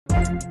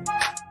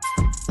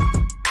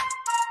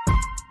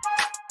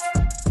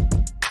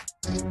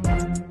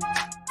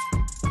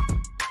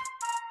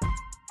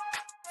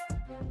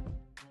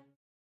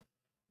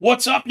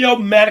What's up, yo?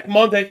 Manic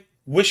Monday.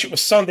 Wish it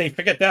was Sunday.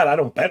 Forget that. I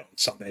don't bet on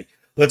Sunday.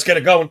 Let's get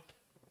it going.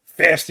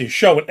 Fastest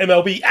show in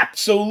MLB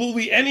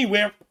absolutely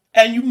anywhere.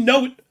 And you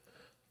know it.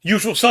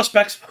 Usual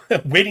suspects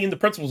waiting in the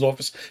principal's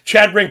office.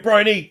 Chad Rink,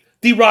 Brian E.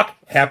 D-Rock,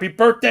 happy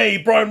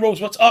birthday. Brian Rose,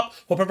 what's up?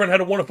 Hope everyone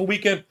had a wonderful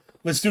weekend.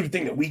 Let's do the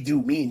thing that we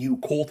do, me and you,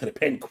 Call to the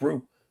Pen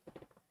crew.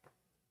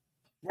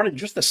 Running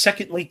just a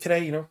second late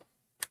today, you know.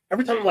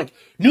 Every time I'm like,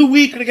 new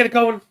week, gonna get it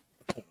going.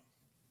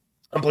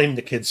 I'm blaming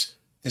the kids.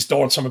 This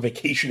darn summer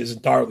vacation is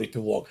entirely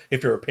too long.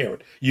 If you're a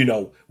parent, you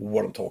know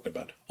what I'm talking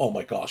about. Oh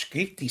my gosh,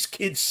 give these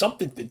kids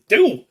something to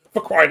do,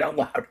 for crying out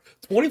loud.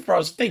 24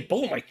 hours a day,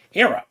 pulling my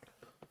hair out.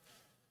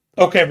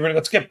 Okay, everybody,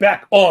 let's get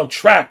back on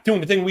track, doing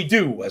the thing we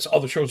do. As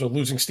other shows are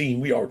losing steam,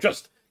 we are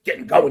just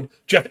getting going.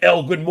 Jeff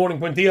L., good morning,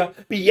 buen dia,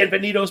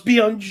 bienvenidos,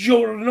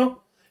 buongiorno.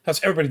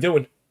 How's everybody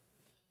doing?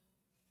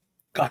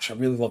 Gosh, I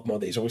really love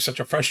Mondays. Always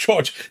such a fresh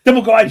charge. Then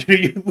we'll go out,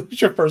 you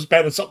lose your first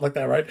bet or something like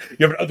that, right?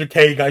 You have an under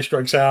K, guy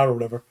strikes out or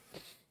whatever.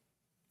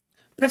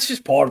 That's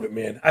just part of it,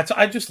 man.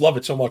 I just love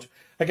it so much.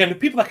 Again, the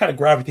people that kind of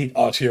gravitate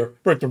us here,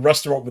 we're at the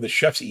restaurant where the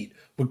chefs eat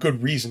with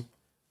good reason.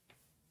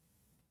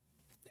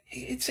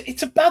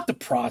 It's about the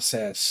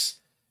process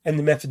and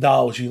the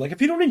methodology. Like,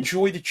 if you don't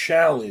enjoy the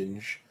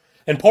challenge,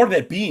 and part of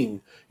that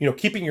being, you know,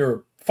 keeping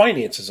your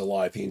finances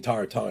alive the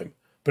entire time.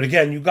 But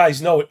again, you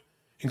guys know it,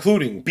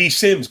 including B.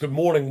 Sims. Good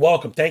morning,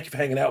 welcome. Thank you for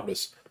hanging out with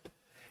us.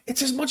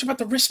 It's as much about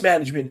the risk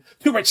management,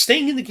 too, right?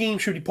 Staying in the game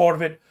should be part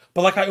of it.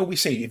 But like I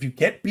always say, if you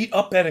get beat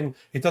up betting,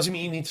 it doesn't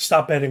mean you need to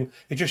stop betting.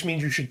 It just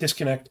means you should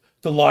disconnect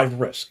the live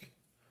risk.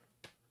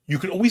 You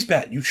can always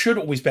bet. You should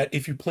always bet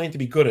if you plan to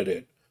be good at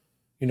it.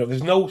 You know,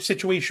 there's no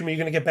situation where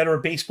you're going to get better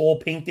at baseball,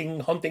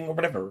 painting, hunting, or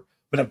whatever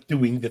without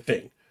doing the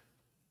thing.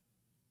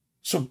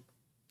 So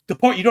the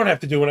part you don't have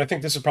to do, and I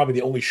think this is probably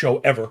the only show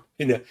ever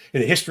in the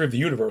history of the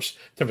universe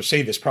to ever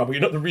say this, probably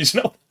another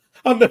reason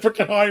I'll never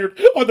get hired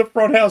on the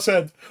front house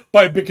end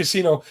by a big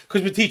casino,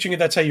 because we're teaching you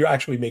that's how you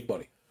actually make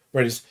money.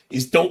 Right,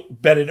 is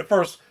don't bet it at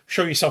first.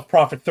 Show yourself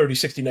profit 30,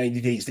 60,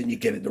 90 days. Then you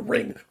get in the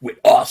ring with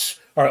us.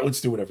 All right, let's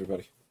do it,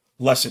 everybody.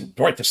 Lesson,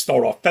 right to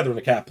start off, feather in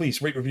the cap.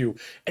 Please rate, review,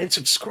 and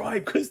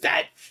subscribe, because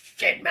that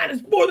shit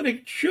matters more than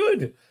it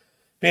should.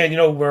 Man, you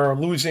know, we're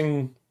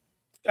losing.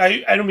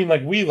 I don't mean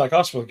like we, like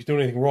us, we're like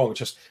doing anything wrong. It's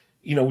just,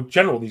 you know, in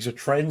general, these are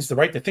trends.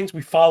 The things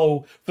we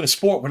follow for the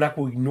sport, we're not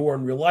going to ignore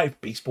in real life.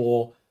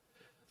 Baseball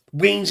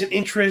wanes in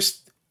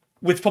interest,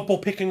 with football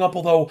picking up,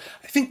 although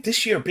I think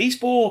this year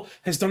baseball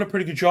has done a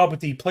pretty good job with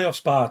the playoff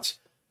spots,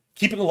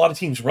 keeping a lot of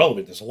teams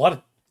relevant. There's a lot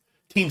of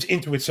teams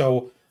into it.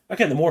 So,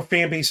 again, the more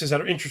fan bases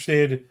that are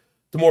interested,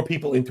 the more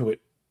people into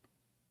it,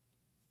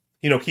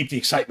 you know, keep the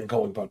excitement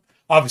going. But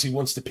obviously,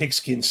 once the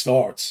pigskin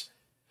starts,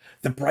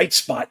 the bright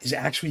spot is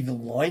actually the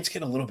lines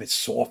get a little bit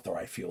softer,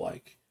 I feel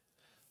like.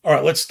 All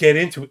right, let's get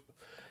into it.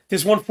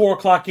 There's one 4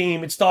 o'clock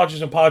game. It's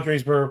Dodgers and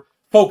Padres. We're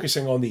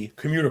focusing on the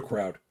commuter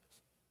crowd.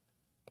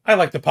 I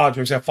like the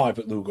Padres at 5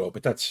 with Lugo,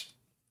 but that's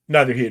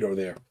neither here nor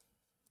there.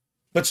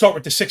 Let's start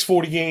with the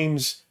 6:40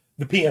 games,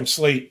 the PM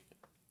slate.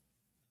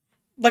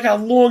 Like a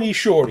longy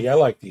shorty, I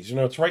like these. You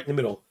know, it's right in the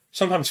middle.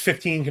 Sometimes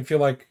 15 can feel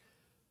like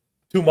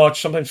too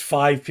much. Sometimes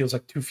 5 feels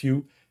like too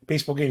few.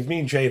 Baseball games,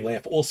 me and Jay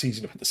laugh all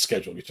season about the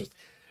schedule. It's just,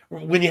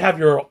 when you have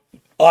your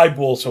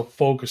eyeball so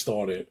focused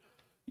on it,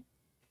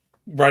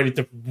 right,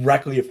 it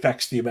directly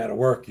affects the amount of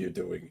work you're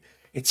doing.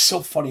 It's so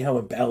funny how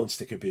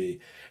imbalanced it could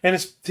be. And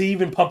it's to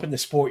even pump in the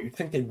sport, you'd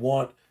think they'd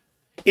want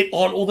it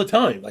on all the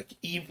time. Like,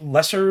 even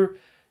lesser,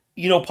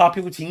 you know,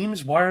 popular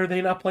teams, why are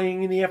they not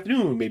playing in the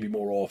afternoon maybe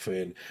more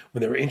often?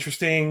 When there are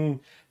interesting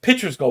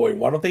pitchers going,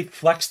 why don't they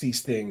flex these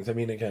things? I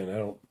mean, again, I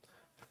don't...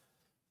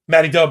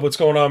 Matty Dub, what's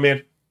going on,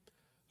 man?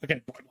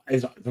 Again,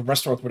 the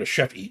restaurant where the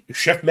chef eat.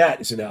 Chef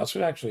Matt is announced.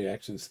 Actually,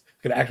 it's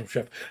an actual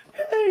chef.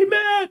 Hey,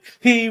 Matt,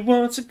 he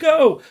wants to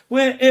go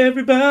where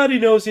everybody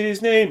knows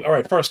his name. All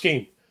right, first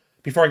game.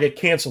 Before I get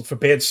canceled for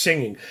bad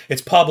singing,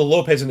 it's Pablo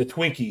Lopez and the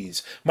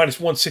Twinkies. Minus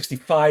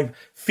 165.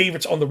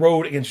 Favorites on the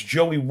road against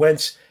Joey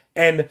Wentz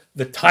and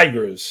the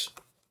Tigers.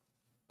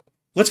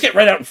 Let's get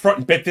right out in front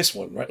and bet this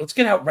one, right? Let's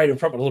get out right in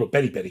front with a little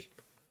Betty.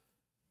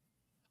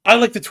 I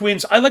like the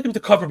Twins. I like them to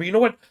cover, but you know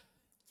what?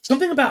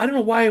 Something about, I don't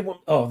know why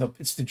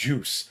it's the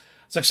juice.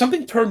 It's like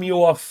something turned me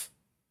off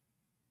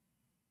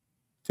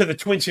to the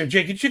Twins here.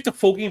 Jake, did you check the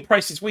full game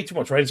price? It's way too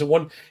much, right? Is it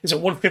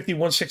 150,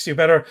 160 or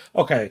better?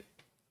 Okay.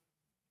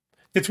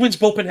 The Twins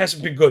bullpen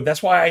hasn't been good.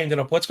 That's why I ended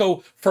up, let's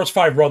go first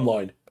 5 run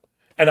line,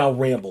 and I'll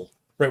ramble.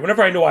 Right?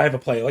 Whenever I know I have a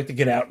play, I like to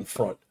get out in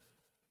front.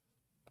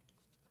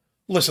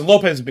 Listen,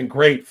 Lopez has been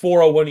great.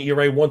 4.01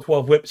 ERA,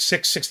 112 whip,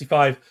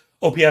 665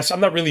 OPS. I'm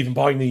not really even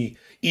buying the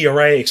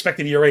ERA.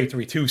 Expected ERA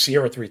 3.2,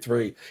 Sierra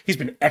 3.3. He's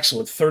been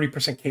excellent.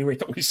 30% K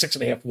rate, only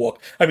 6.5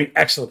 walk. I mean,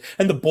 excellent.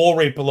 And the ball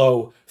rate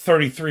below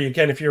 33.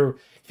 Again, if you're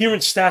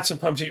hearing stats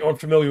sometimes that you aren't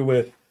familiar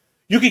with,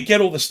 you can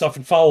get all this stuff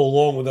and follow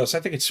along with us.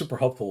 I think it's super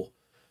helpful.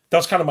 That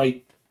was kind of my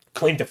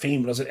claim to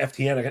fame when I was at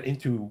FTN. I got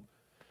into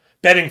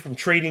betting, from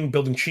trading,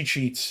 building cheat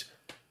sheets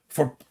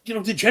for,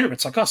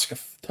 degenerates like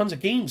us. Tons of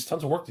games,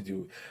 tons of work to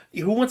do.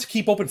 Who wants to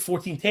keep open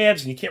 14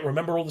 tabs and you can't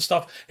remember all the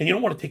stuff and you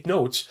don't want to take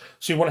notes?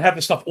 So you want to have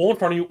this stuff all in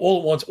front of you, all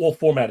at once, all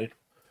formatted.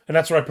 And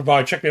that's what I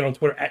provide. Check me out on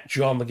Twitter at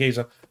John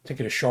Legeza.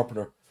 Taking a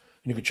sharpener.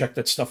 And you can check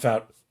that stuff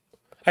out.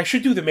 I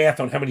should do the math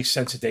on how many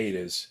cents a day it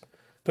is.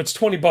 But it's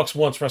 $20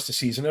 once, rest of the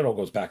season. It all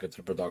goes back into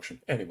the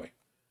production. Anyway.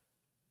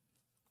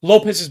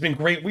 Lopez has been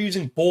great. We're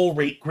using ball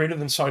rate greater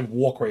than signed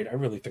walk rate. I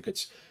really think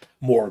it's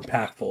more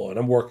impactful, and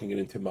I'm working it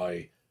into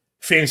my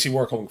fantasy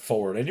work going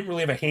forward. I didn't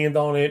really have a hand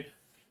on it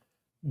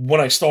when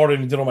I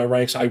started and did all my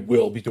ranks. I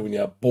will be doing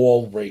that.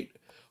 Ball rate.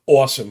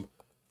 Awesome.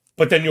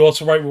 But then you're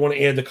also right, we want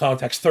to add the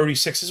context.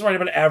 36 is right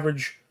about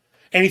average.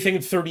 Anything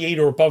at 38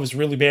 or above is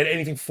really bad.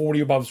 Anything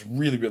 40 or above is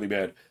really, really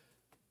bad.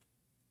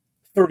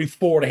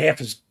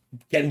 34.5 is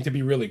getting to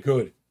be really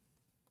good.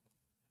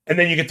 And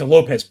then you get to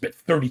Lopez, but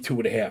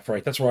 32.5,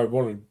 right? That's where I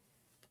want to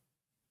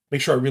make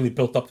sure I really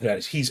built up to that.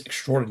 Is he's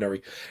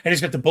extraordinary. And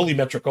he's got the bully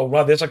metric going.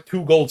 Wow, there's like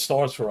 2 gold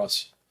stars for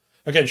us.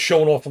 Again,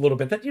 showing off a little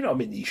bit that,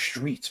 I'm in these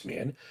streets,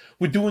 man.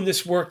 We're doing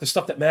this work, the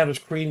stuff that matters,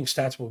 creating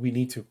stats where we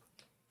need to.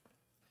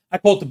 I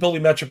call it the bully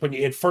metric when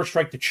you add first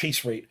strike to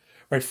chase rate,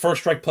 right?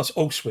 First strike plus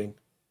O swing.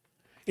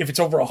 If it's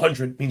over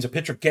 100, means a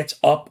pitcher gets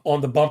up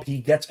on the bump, he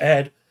gets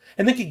ahead,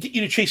 and then can get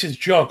you to chase his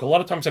junk. A lot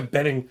of times I'm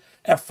betting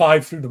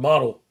F5 through the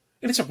model,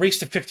 and it's a race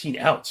to 15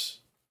 outs.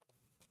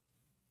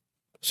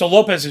 So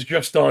Lopez has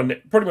just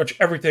done pretty much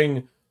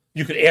everything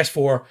you could ask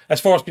for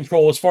as far as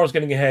control, as far as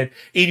getting ahead.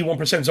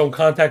 81% zone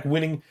contact,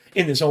 winning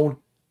in the zone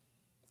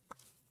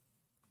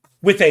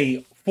with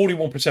a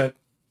 41%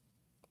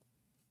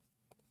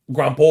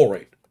 ground ball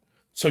rate.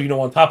 So,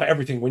 on top of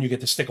everything, when you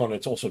get the stick on it,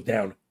 it's also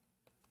down.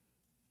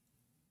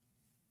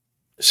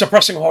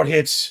 Suppressing hard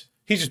hits.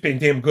 He's just been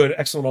damn good.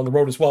 Excellent on the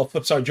road as well.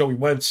 Flip side, Joey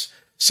Wentz.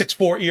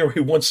 6'4" ERA,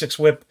 1.6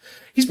 whip.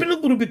 He's been a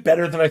little bit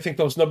better than I think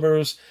those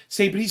numbers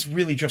say, but he's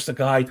really just a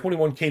guy.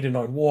 21K to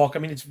 9 walk. I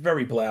mean, it's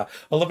very blah.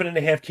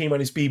 11.5 came on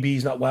his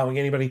BBs, not wowing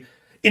anybody.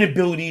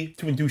 Inability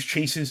to induce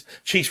chases.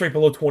 Chase rate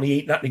below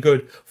 28, not any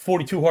good.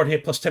 42 hard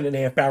hit plus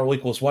 10.5 barrel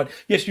equals what?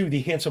 Yes, you,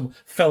 the handsome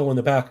fellow in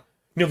the back.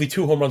 Nearly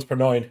 2 home runs per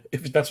 9.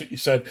 If that's what you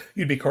said,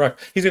 you'd be correct.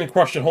 He's going to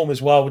crush at home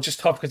as well, which is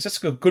tough because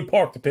that's a good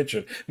park to pitch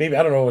in. Maybe,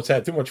 I don't know what's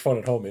that. Too much fun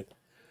at home, man.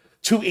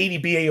 280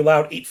 BA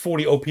allowed,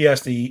 840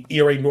 OPS, the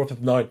ERA north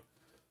of 9.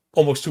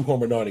 Almost 2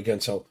 homer 9 again,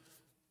 so.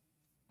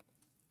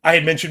 I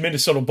had mentioned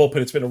Minnesota bullpen.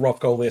 It's been a rough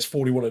go. Last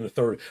 41 in the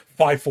third.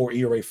 5.4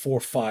 ERA,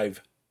 4.5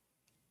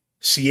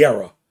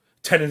 Sierra.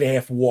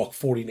 10.5 walk,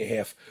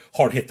 40.5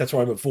 hard hit. That's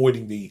why I'm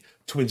avoiding the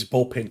Twins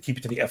bullpen. Keep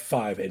it to the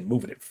F5 and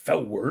moving it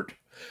forward.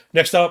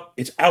 Next up,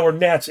 it's our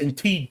Nats and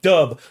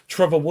T-Dub.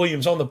 Trevor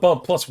Williams on the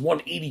bump, plus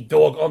 180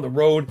 dog on the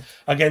road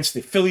against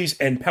the Phillies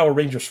and Power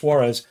Ranger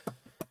Suarez.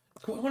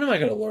 What am I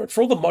going to learn?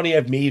 For all the money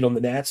I've made on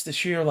the Nats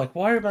this year,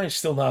 why am I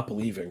still not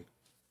believing?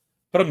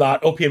 But I'm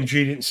not. OPMG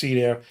didn't see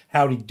there.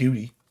 Howdy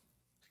doody.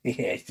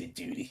 Yeah, it's the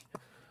duty.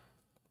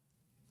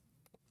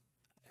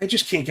 I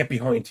just can't get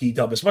behind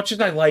T-Dub. As much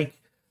as I like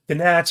the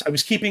Nats, I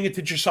was keeping it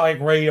to Josiah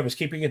Gray. I was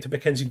keeping it to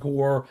Mackenzie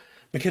Gore.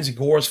 Mackenzie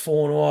Gore's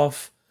fallen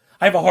off.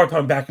 I have a hard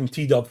time backing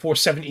T-Dub.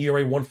 4.7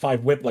 ERA,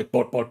 1.5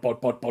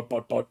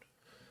 whip, but.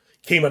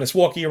 Came on his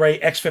walk ERA,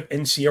 XFIP,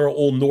 and Sierra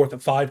all north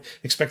of 5.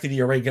 Expected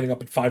ERA getting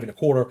up at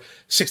 5.25.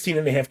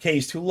 16.5 K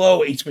is too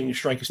low. 8 swinging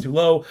strike is too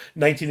low.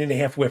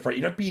 19.5 whip, right?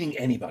 You're not beating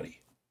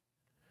anybody.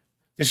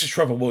 This is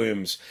Trevor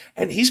Williams.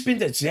 And he's been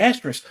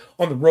disastrous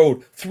on the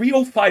road.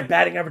 305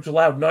 batting average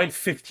allowed,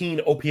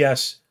 915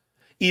 OPS.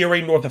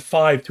 ERA north of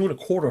 5,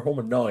 2.25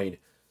 homer 9.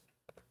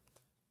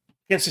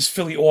 Against this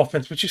Philly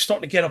offense, which is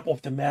starting to get up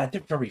off the mat. They're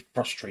very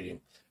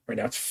frustrating right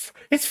now.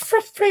 It's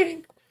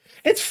frustrating.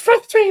 It's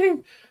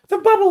frustrating. The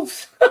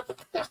bubbles.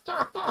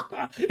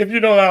 If you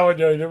know that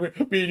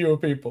one, me and you are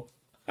people.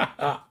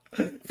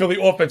 Philly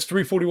offense,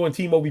 341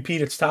 team OBP,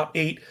 that's top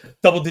 8.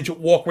 Double-digit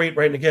walk rate,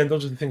 right? And again,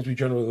 those are the things we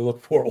generally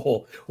look for,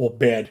 all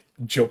bad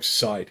jokes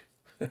aside.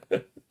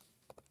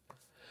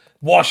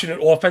 Washington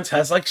offense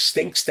has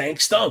stink,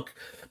 stank, stunk.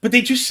 But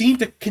they just seem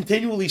to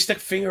continually stick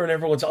finger in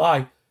everyone's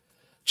eye.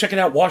 Check it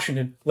out,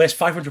 Washington. Last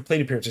 500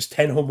 plate appearances,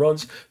 10 home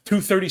runs,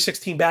 230,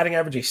 16 batting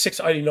average, a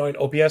 699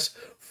 OPS,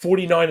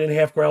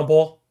 49.5 ground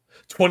ball,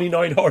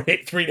 29 hard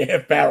hit,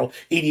 3.5 barrel,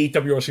 88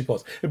 WRC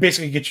plus. It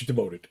basically gets you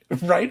demoted,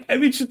 right? I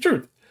mean, it's the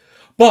truth.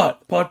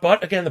 But,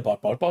 again, the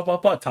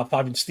but. Top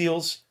 5 in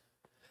steals,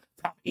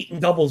 top 8 in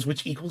doubles,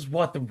 which equals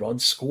what? The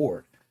runs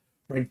scored,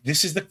 right?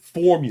 This is the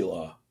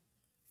formula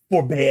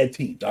for bad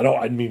teams.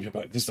 I mean,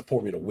 this is the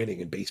formula winning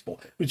in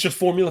baseball. It's just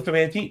formula for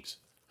bad teams,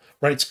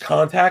 right? It's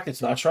contact.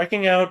 It's not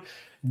striking out,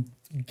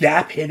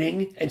 gap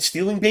hitting, and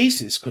stealing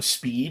bases because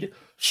speed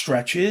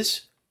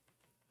stretches,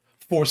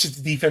 forces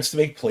the defense to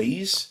make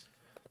plays,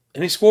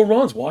 and they score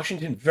runs.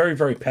 Washington, very,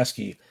 very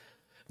pesky.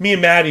 Me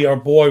and Maddie, our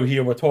boy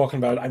here, were talking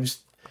about it. I was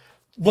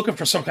looking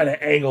for some kind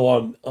of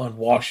angle on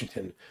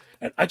Washington,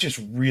 and I just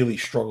really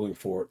struggling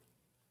for it.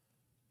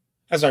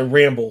 As I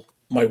ramble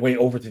my way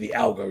over to the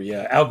Algo,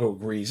 yeah, Algo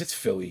agrees. It's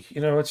Philly.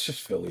 It's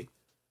just Philly.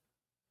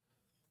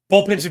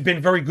 Bullpens have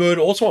been very good,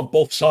 also on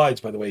both sides,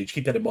 by the way. Just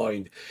keep that in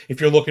mind.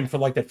 If you're looking for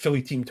like that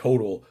Philly team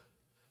total,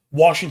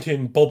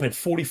 Washington bullpen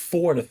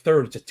 44 and a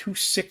third. It's a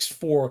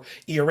 2.64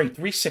 ERA,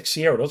 3.6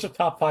 Sierra. Those are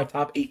top five,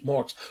 top eight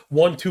marks.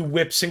 1-2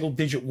 whip, single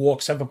digit walk,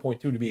 7.2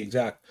 to be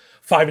exact.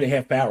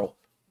 5.5 barrel.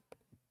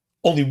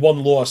 Only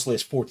one loss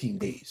last 14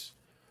 days.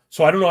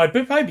 So I don't know. I'd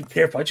probably be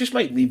careful. I just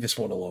might leave this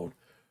one alone.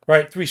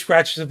 Right? 3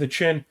 scratches of the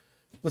chin.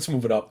 Let's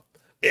move it up.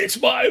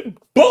 It's my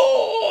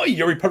boy!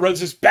 Yuri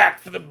Perez is back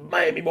for the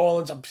Miami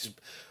Marlins. I'm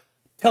just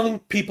telling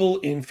people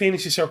in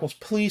fantasy circles,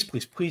 please,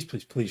 please, please,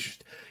 please, please,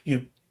 just,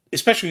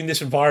 especially in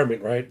this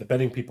environment, right? The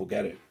betting people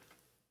get it.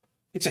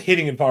 It's a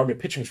hitting environment.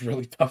 Pitching is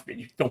really tough,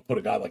 and you don't put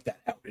a guy like that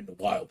out in the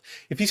wild.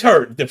 If he's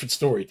hurt, different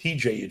story.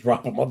 TJ, you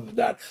drop him. Other than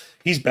that,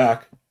 he's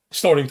back,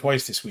 starting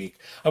twice this week.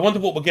 I wonder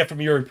what we'll get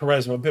from Yuri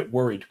Perez. I'm a bit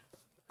worried.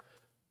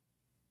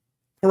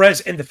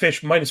 Perez and the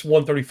Fish, minus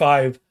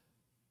 135.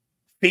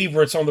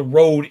 Favorites on the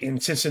road in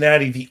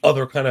Cincinnati, the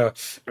other kind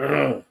of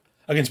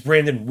against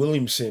Brandon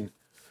Williamson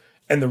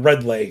and the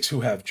Redlegs,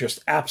 who have just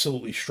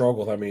absolutely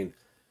struggled. I mean,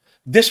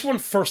 this one,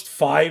 first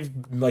 5,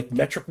 like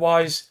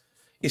metric-wise,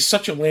 is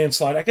such a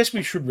landslide. I guess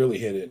we should really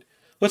hit it.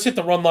 Let's hit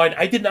the run line.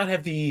 I did not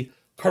have the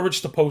courage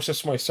to post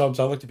this to my subs.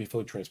 I like to be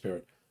fully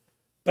transparent.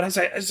 But as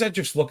I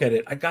just look at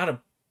it, I gotta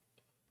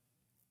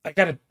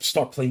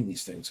start playing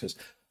these things. Because,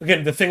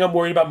 again, the thing I'm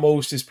worried about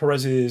most is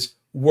Perez's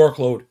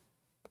workload.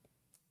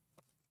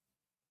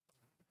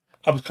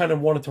 I was kind of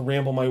wanted to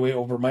ramble my way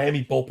over.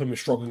 Miami bullpen was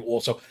struggling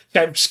also.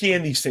 I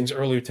scanned these things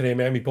earlier today.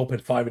 Miami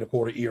bullpen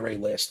 5.25 ERA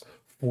last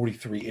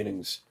 43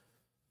 innings.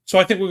 So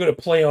I think we're going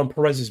to play on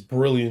Perez's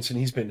brilliance, and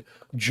he's been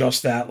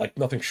just that, like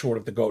nothing short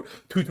of the GOAT.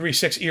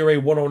 2.36 ERA,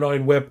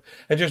 109 whip,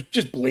 and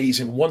just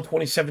blazing.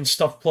 127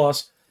 stuff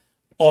plus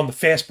on the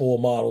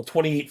fastball model.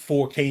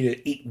 28.4 K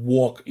to 8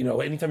 walk.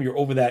 Anytime you're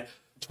over that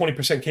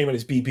 20% came at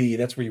his BB.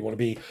 That's where you want to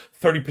be.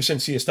 30%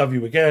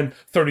 CSW again.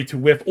 32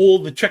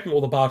 whiff. Checking all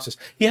the boxes.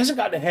 He hasn't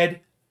gotten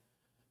ahead.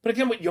 But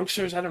again, with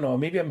youngsters, I don't know.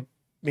 Maybe I'm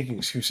making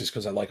excuses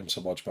because I like him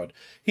so much. But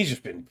he's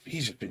just been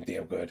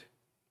damn good.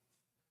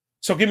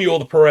 So give me all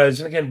the Perez.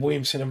 And again,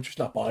 Williamson, I'm just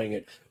not buying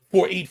it.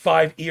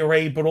 4.85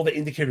 ERA, but all the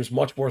indicators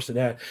much worse than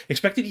that.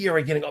 Expected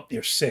ERA getting up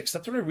near 6.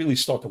 That's when I really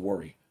start to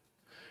worry.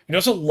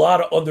 There's a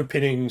lot of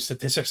underpinning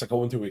statistics that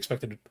go into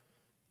expected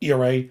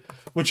ERA,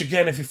 which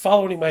again, if you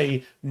follow any of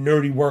my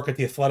nerdy work at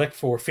The Athletic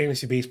for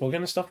fantasy baseball,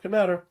 again, this stuff can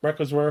matter, right?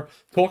 Because we're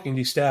talking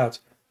these stats.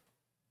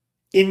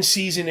 In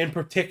season in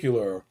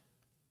particular,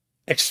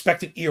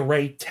 expected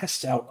ERA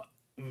tests out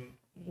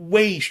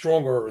way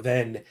stronger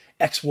than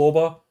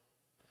xWOBA.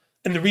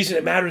 And the reason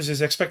it matters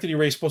is expected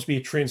ERA is supposed to be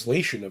a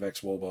translation of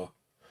xWOBA.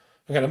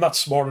 Again, I'm not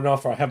smart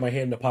enough or I have my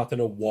hand in the pot to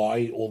know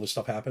why all this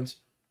stuff happens.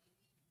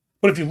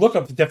 But if you look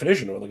up the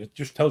definition of it, it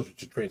just tells you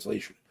it's a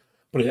translation.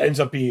 But it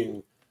ends up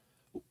being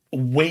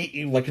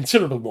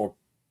considerably more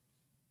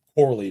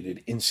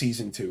correlated in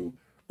season 2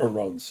 earned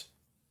runs.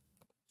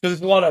 So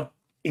there's a lot of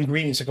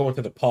ingredients that go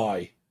into the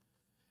pie.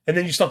 And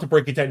then you start to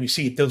break it down, you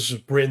see it. This is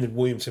Brandon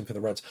Williamson for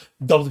the Reds.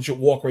 Double-digit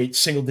walk rate,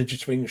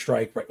 single-digit swing and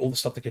strike, right? All the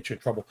stuff that gets you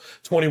in trouble.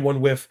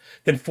 21 whiff,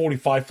 then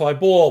 45 fly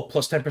ball,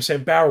 plus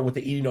 10% barrel with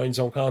the 89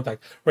 zone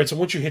contact, right? So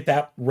once you hit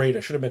that rate,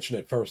 I should have mentioned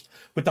it first,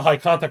 with the high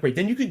contact rate,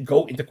 then you can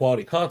go into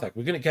quality contact.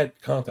 We're going to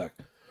get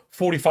contact.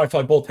 45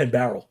 fly ball, 10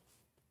 barrel.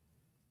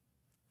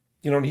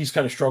 And he's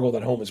kind of struggled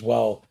at home as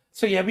well.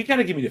 So, yeah, we got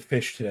to give me the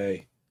Fish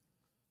today.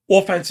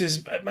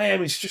 Offenses,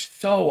 Miami's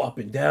just so up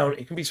and down.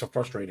 It can be so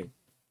frustrating.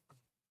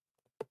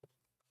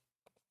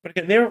 But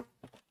again, if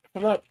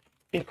I'm not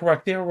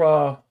incorrect, they're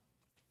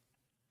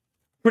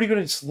pretty good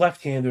against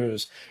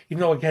left-handers.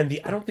 Even though, again,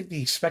 I don't think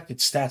the expected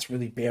stats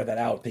really bear that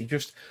out. They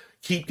just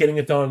keep getting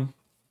it done.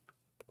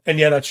 And,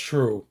 yeah, that's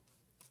true.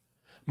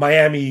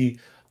 Miami,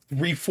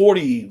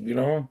 340,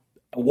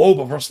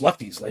 Woba versus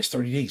lefties last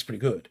 30 days, pretty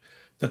good.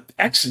 The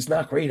X is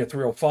not great at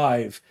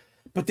 305,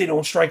 but they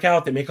don't strike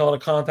out. They make a lot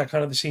of contact,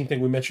 kind of the same thing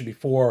we mentioned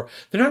before.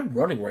 They're not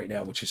running right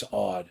now, which is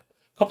odd.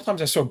 A couple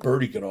times I saw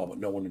Birdie get on, but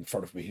no one in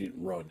front of me. He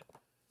didn't run.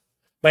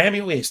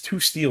 Miami only has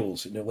 2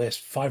 steals in their last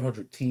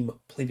 500 team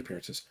plate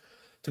appearances.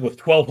 To go with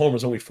 12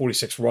 homers, only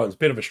 46 runs.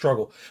 Bit of a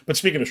struggle. But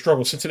speaking of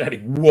struggle, Cincinnati,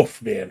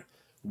 woof, man.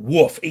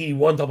 Woof.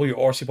 81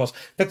 WRC plus.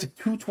 That's a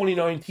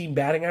 229 team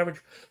batting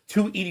average,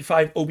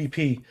 285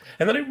 OBP.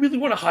 And then I really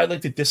want to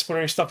highlight the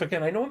disciplinary stuff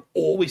again. I know I'm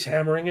always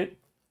hammering it.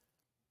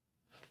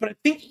 But I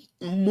think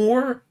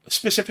more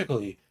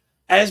specifically,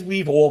 as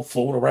we've all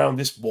flown around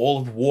this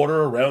ball of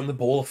water, around the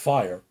ball of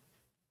fire,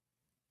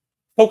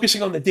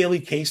 focusing on the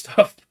daily K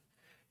stuff,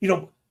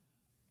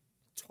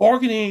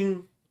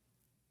 targeting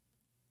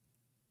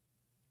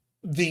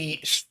the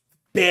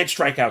bad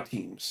strikeout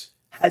teams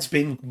has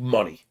been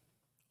money.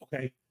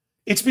 Okay?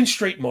 It's been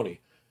straight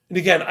money. And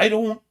again, I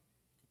don't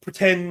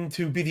pretend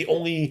to be the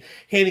only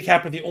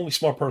handicapper, the only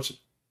smart person.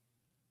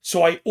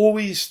 So I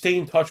always stay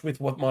in touch with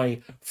what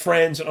my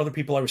friends and other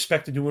people I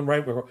respect are doing,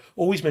 right? We're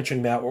always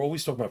mentioning Matt. We're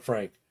always talking about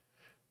Frank.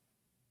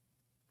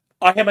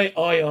 I have my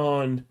eye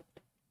on...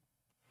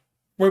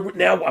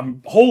 Now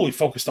I'm wholly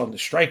focused on the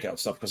strikeout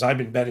stuff because I've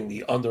been betting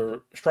the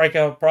under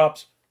strikeout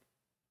props.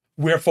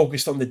 we're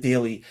focused on the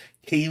daily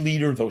K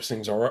leader. Those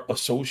things are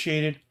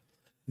associated.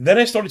 Then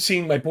I started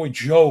seeing my boy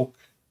Joe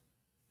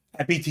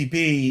at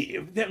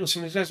BTB.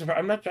 Listen, these guys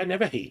I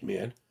never hate,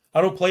 man.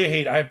 I don't play a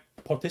hate, I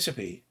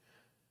participate.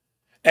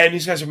 And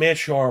these guys are mad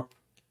sharp.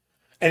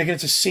 And again,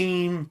 it's the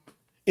same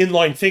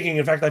inline thinking.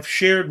 In fact, I've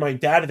shared my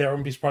data there. I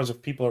wouldn't be surprised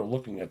if people are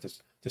looking at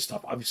this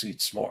stuff. Obviously,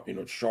 it's smart,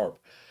 it's sharp.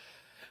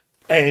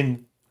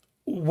 And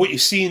what you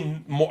see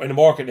in the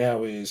market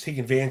now is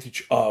taking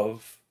advantage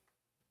of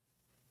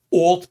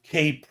alt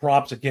K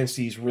props against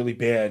these really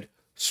bad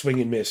swing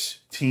and miss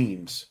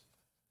teams.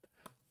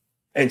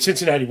 And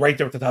Cincinnati right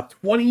there at the top,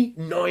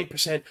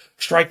 29%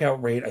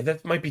 strikeout rate.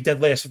 That might be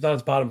dead last, if not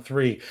its bottom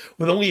three,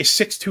 with only a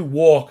 6-2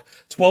 walk,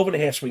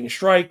 12.5 swing and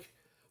strike,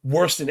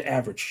 worse than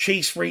average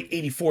chase rate,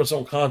 84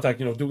 zone contact,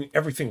 doing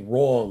everything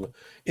wrong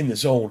in the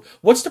zone.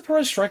 What's the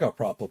Perez strikeout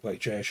prop look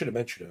like, Jay? I should have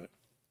mentioned it.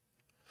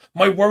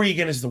 My worry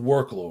again is the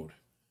workload.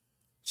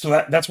 So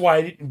that's why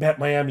I didn't bet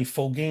Miami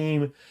full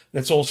game.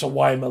 That's also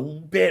why I'm a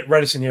bit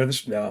reticent here.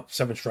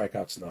 7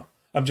 strikeouts, no.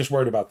 I'm just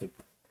worried about the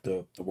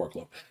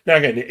workload. Now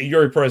again,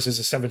 Yuri Perez is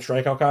a 7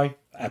 strikeout guy.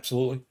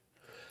 Absolutely.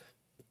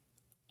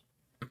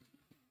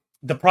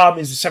 The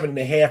problem is the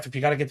 7.5. If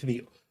you got to get to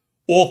the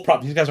alt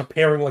prop, these guys are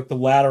pairing like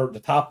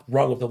the top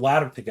rung of the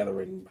ladder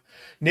together and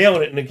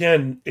nailing it. And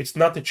again, it's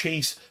not to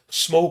chase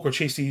smoke or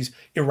chase these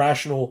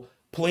irrational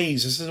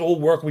plays. This is all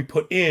work we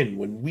put in.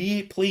 When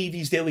we play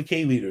these daily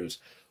K leaders,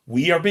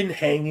 we have been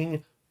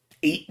hanging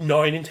 8,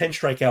 9, and 10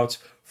 strikeouts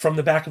from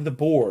the back of the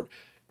board.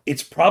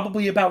 It's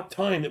probably about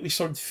time that we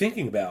started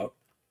thinking about.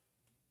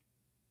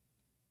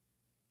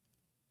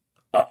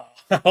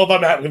 Hold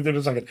on, Matt. I'm going to do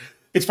this a second.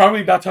 It's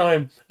probably about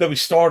time that we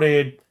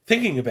started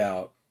thinking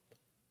about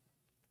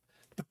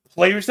the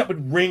players that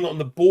would ring on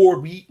the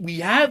board. We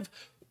have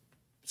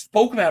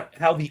spoke about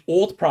how the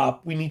alt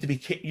prop, we need to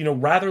be,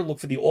 rather look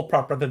for the alt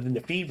prop rather than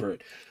the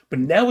favorite. But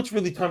now it's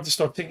really time to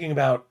start thinking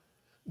about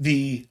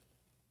the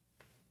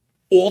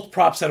alt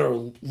props that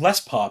are less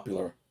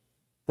popular,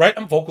 right?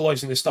 I'm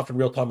vocalizing this stuff in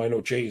real time. I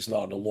know Jay is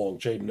nodding along.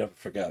 Jay never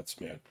forgets,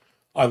 man.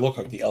 I look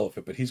like the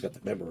elephant, but he's got the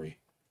memory.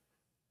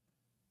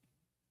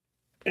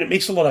 And it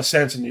makes a lot of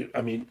sense.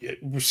 And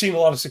we're seeing a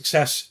lot of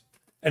success.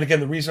 And again,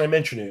 the reason I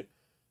mention it,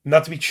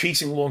 not to be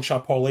chasing long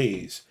shot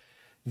parlays,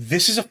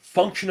 this is a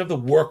function of the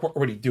work we're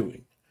already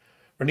doing.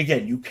 And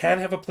again, you can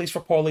have a place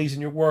for parlays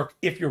in your work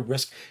if your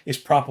risk is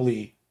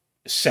properly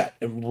set.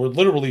 And we're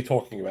literally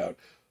talking about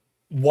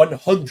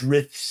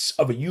 1/100ths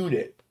of a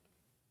unit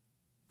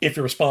if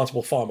you're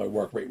responsible. Follow my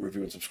work, rate,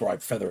 review, and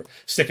subscribe. Feather,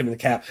 stick it in the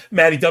cap.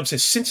 Matty Dub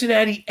says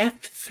Cincinnati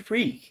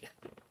F3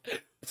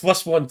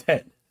 plus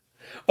 110.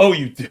 Oh,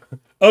 you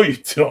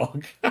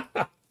dog.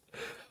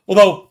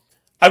 Although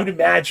I would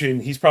imagine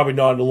he's probably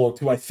nodding along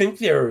too. I think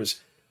there's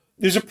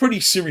a pretty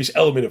serious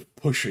element of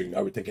pushing,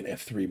 I would think, in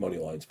F3 money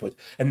lines,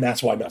 and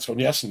that's why Matt's going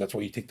yes, and that's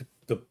why you take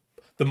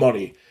the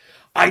money.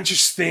 I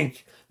just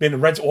think, man, the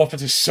Reds'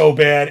 offense is so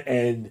bad,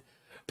 and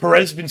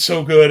Perez has been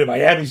so good, and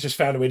Miami's just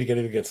found a way to get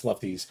it against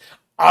lefties.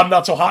 I'm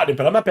not so hot in it,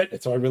 but I'm not betting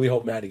it, so I really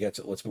hope Matty gets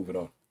it. Let's move it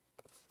on.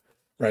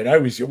 Right? I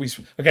always,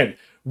 again,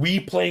 we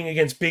playing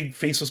against big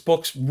faceless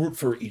books, root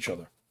for each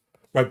other.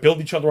 Right?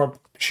 Build each other up,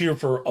 cheer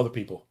for other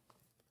people.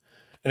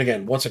 And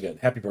again, once again,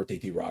 happy birthday,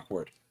 D-Rock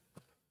word.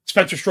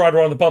 Spencer Strider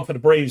on the bump for the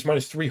Braves,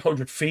 minus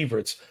 300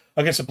 favorites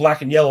against the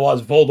black and yellow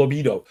Osvaldo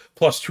Bido,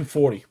 plus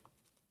 240.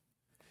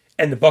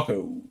 And the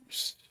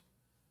Buccos.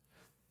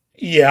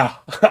 Yeah,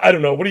 I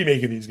don't know. What do you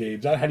make of these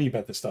games? How do you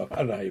bet this stuff? I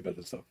don't know how you bet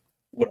this stuff.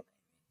 Whatever.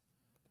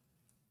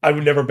 I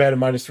would never bet a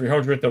minus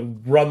 300. The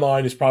run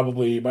line is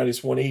probably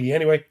minus 180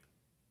 anyway.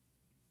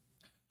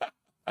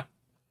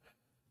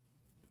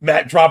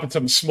 Matt dropping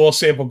some small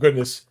sample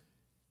goodness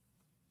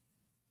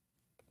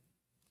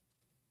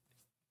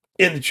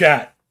in the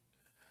chat.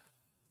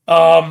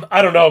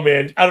 I don't know,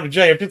 man. I don't know,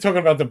 Jay. If you're talking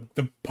about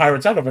the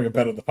Pirates, I don't know if I can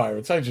bet on the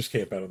Pirates. I just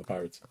can't bet on the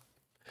Pirates.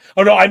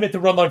 Oh, no, I meant the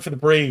run line for the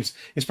Braves.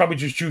 It's probably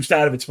just juiced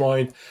out of its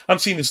mind. I'm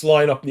seeing this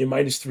line up near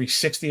minus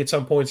 360 at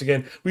some points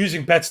again. We're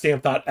using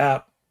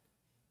betstamp.app.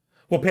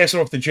 We'll pass it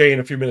off to Jay in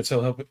a few minutes.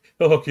 He'll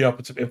hook you up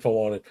with some info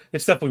on it.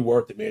 It's definitely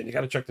worth it, man. You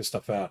got to check this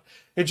stuff out.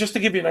 And just to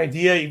give you an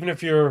idea, even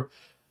if you're,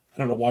 I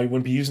don't know why you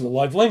wouldn't be using the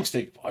live links.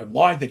 They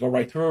go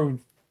right through.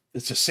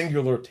 It's a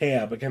singular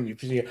tab. Again,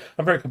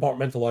 I'm very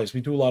compartmentalized.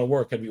 We do a lot of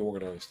work. Got to be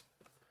organized.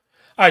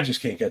 I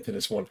just can't get to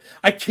this one.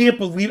 I can't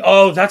believe.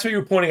 Oh, that's what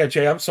you're pointing at,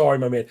 Jay. I'm sorry,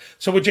 my man.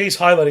 So what Jay's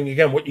highlighting,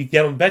 again, what you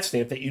get on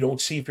BetStamp that you don't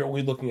see if you're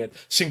only looking at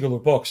singular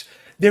books.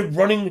 They're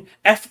running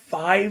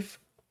F5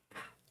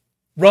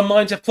 run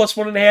lines at plus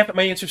 1.5, and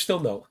my answer is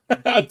still no.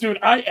 Dude,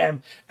 I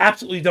am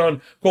absolutely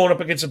done going up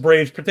against the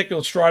Braves.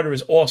 Particular Strider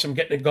is awesome,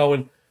 getting it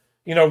going.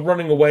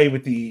 Running away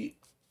with the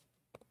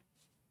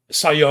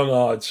Cy Young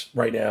odds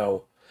right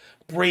now.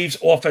 Braves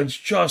offense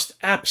just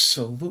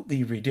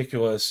absolutely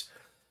ridiculous.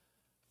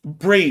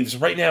 Braves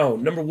right now,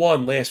 number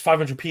one, last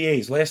 500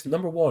 PAs, last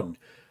number one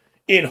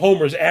in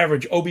homers,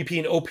 average, OBP,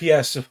 and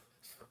OPS,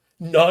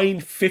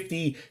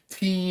 950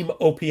 team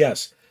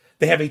OPS.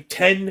 They have a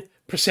 10%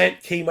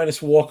 K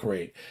minus walk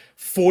rate,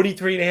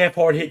 43.5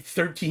 hard hit,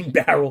 13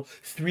 barrel,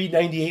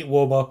 398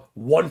 WOBA,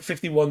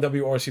 151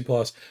 WRC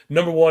plus.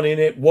 Number one in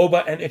it,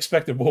 WOBA and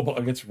expected WOBA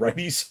against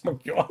righties. Oh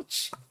my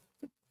gosh.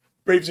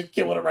 Braves are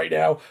killing it right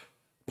now.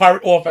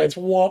 Pirate offense,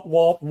 womp,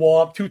 womp,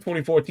 womp,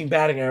 224 team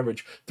batting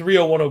average,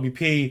 301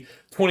 OBP,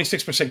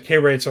 26% K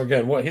rate. So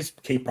again, what his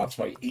K prop's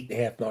like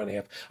 8.5,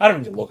 9.5. I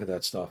don't even look at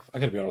that stuff. I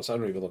gotta be honest, I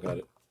don't even look at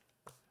it.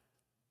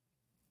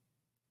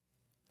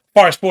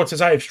 Fire Sports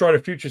says I have Strider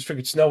futures.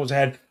 Figured Snell was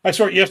ahead. I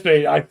saw it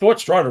yesterday. I thought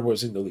Strider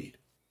was in the lead.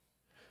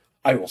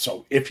 I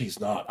also, if he's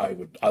not,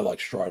 I like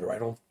Strider. I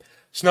don't.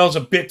 Snell's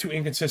a bit too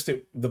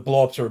inconsistent. The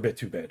blowups are a bit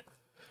too bad.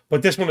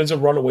 But this one is a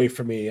runaway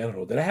for me. I don't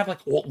know. Did I have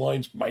like alt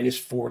lines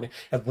 -4,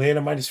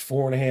 Atlanta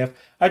 -4.5?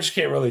 I just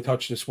can't really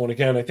touch this one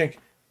again. I think,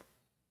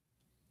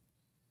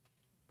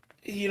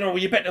 when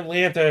you bet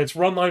Atlanta, it's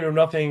run line or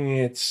nothing.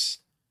 It's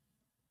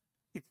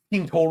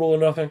team total or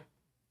nothing.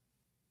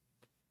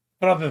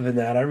 But other than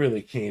that, I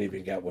really can't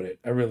even get with it.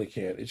 I really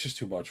can't. It's just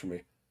too much for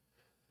me.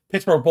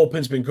 Pittsburgh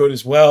bullpen's been good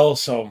as well.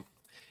 So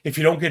if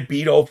you don't get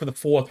beat over the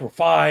 4th or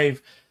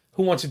 5,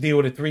 who wants to deal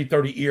with a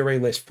 3.30 ERA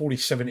last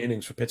 47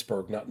 innings for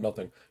Pittsburgh?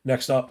 Nothing.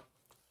 Next up,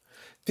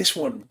 this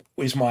one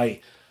is my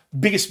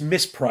biggest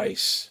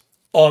misprice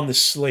on the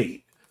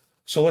slate.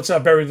 So let's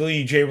not bury the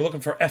lead, Jay. We're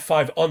looking for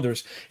F5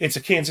 unders. It's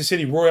a Kansas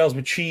City Royals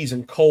with Cheese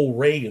and Cole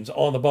Reagans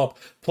on the bump.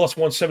 Plus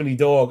 170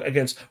 dog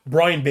against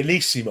Brian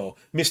Bellissimo,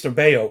 Mr.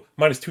 Bayo,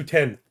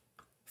 -210.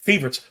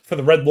 Favorites for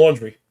the Red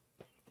Laundry.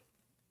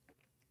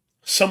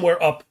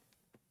 Somewhere up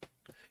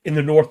in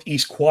the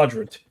northeast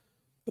quadrant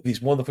of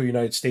these wonderful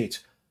United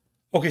States.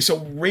 Okay, so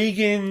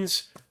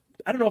Reagans,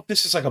 I don't know if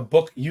this is like a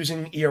book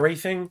using ERA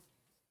thing.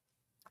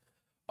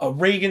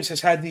 Reagans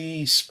has had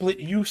the split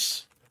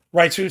use,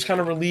 right? So he was kind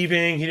of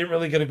relieving. He didn't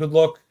really get a good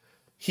look.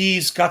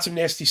 He's got some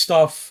nasty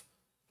stuff.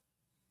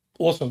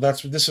 Also,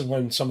 this is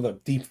when some of the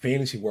deep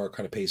fantasy work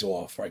kind of pays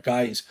off, right?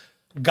 Guys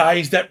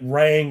that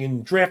rang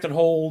in draft and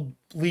hold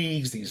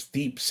leagues, these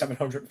deep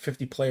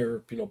 750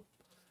 player,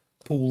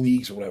 pool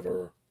leagues or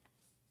whatever.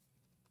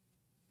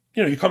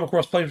 You come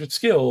across players with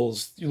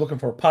skills, you're looking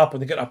for a pop when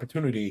they get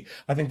opportunity.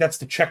 I think that's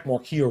the check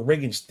mark here.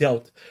 Reagans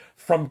dealt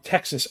from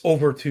Texas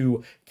over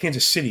to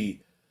Kansas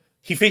City.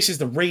 He faces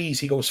the Rays.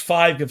 He goes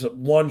 5, gives up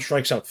 1,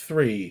 strikes out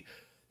 3.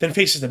 Then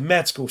faces the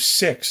Mets, goes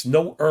 6,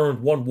 no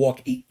earned, 1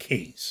 walk, 8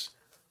 Ks.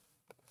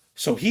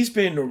 So he's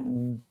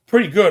been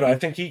pretty good. I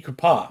think he could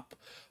pop.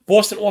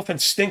 Boston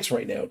offense stinks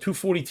right now.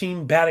 240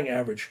 team batting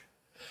average.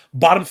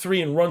 Bottom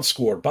 3 in runs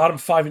scored. Bottom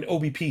 5 in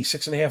OBP.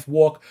 6.5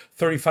 walk,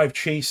 35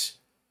 chase.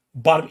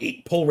 Bottom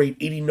 8 pull rate,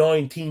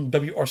 89 team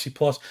WRC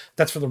plus.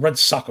 That's for the Red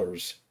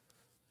Soxers.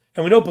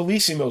 And we know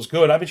Bellissimo's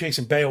good. I've been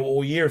chasing Bayo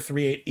all year.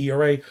 3.8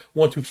 ERA,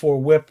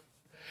 1.24 whip.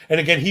 And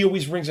again, he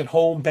always rings at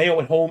home. Bayo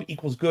at home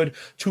equals good.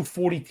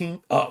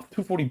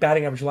 240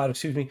 batting average allowed,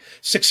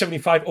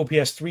 675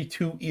 OPS,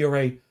 3.2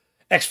 ERA.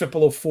 XFIP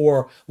below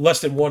 4,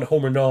 less than 1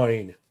 homer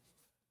 9.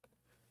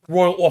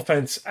 Royal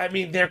offense,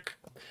 they're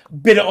a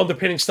bit of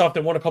underpinning stuff.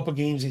 They won a couple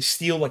games. They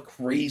steal like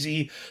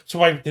crazy.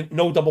 So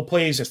no double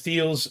plays, the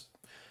steals.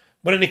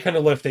 But any kind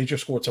of lift, they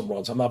just scored some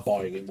runs. I'm not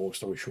buying it, long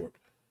story short.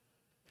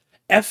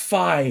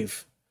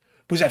 F5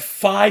 was at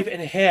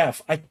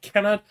 5.5. I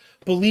cannot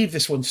believe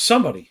this one.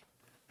 Somebody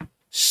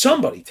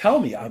tell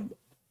me I'm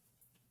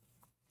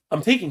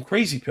taking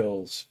crazy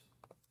pills.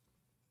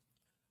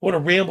 I want to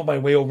ramble my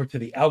way over to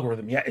the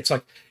algorithm. Yeah, it's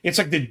like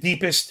the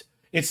deepest,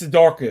 it's the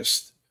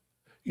darkest,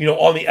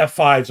 on the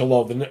F5s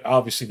alone.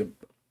 Obviously the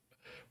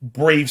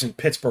Braves and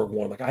Pittsburgh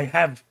one. Like I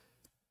have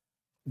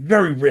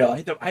very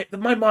real.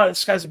 My mind,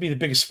 this guy's to be the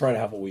biggest spread I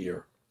have all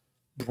year.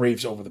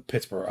 Braves over the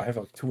Pittsburgh. I have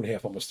like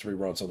 2.5, almost 3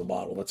 runs on the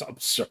model. That's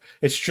absurd.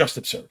 It's just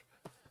absurd.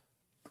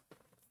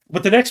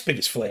 But the next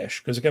biggest flash,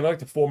 because again, I like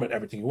the format and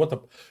everything. You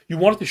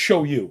want it to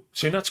show you,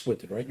 so you're not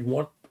squinting, right? You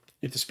want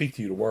it to speak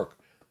to you to work.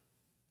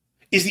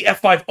 Is the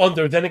F5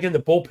 under? Then again, the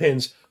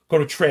bullpens go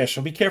to trash.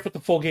 So be careful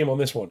with the full game on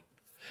this one.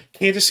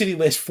 Kansas City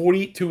last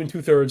 42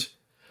 2/3.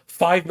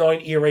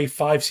 5.9 ERA,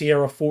 5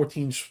 Sierra,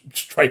 14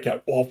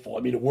 strikeout.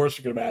 Awful. The worst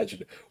you can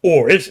imagine.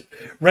 Or is it?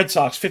 Red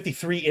Sox,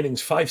 53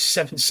 innings,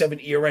 5.77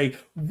 ERA,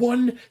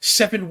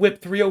 1.7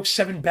 whip,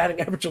 307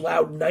 batting average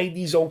allowed,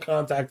 90 zone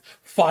contact,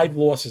 5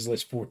 losses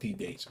last 14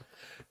 days.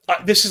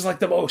 This is like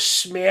the most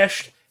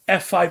smashed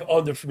F5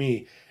 under for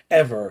me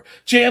ever.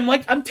 Jay,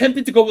 I'm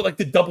tempted to go with like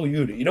the double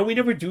unit. We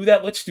never do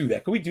that. Let's do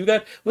that. Can we do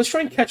that? Let's try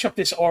and catch up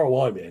this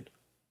ROI, man.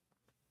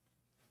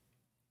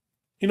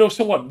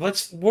 So what?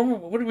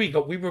 What did we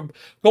go? We were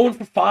going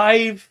for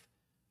 5.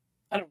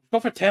 I don't go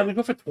for 10. We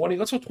go for 20.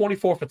 Let's go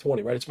 24 for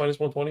 20, right? It's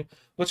 -120.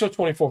 Let's go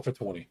 24 for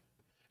 20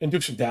 and do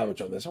some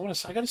damage on this.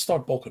 I got to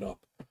start bulking up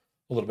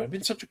a little bit. I've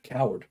been such a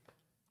coward.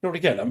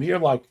 Again, I'm here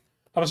like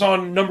I was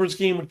on Numbers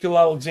Game with Gil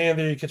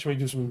Alexander. You catch me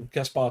do some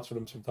guest spots with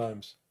him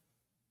sometimes.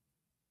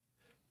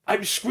 I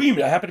was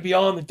screaming. I happened to be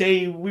on the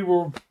day we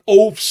were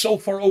so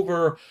far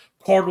over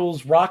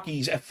Cardinals,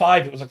 Rockies at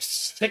 5. It was like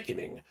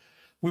sickening.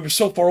 We were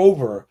so far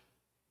over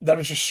that I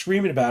was just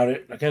screaming about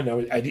it. Again,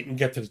 I didn't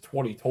get to the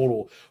 20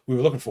 total we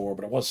were looking for,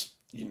 but it was,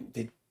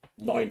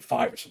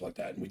 9-5 or something like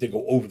that, and we did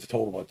go over the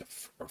total like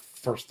the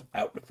first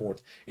out in the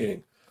fourth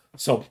inning.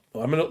 So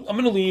I'm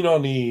gonna lean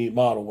on the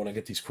model when I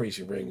get these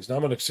crazy rings. Now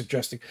I'm gonna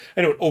suggesting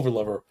anyway over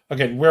lever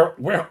again.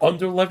 We're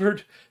under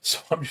levered, so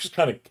I'm just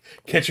kind of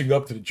catching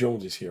up to the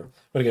Joneses here.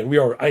 But again,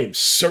 I am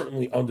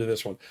certainly under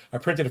this one. I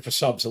printed it for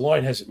subs. The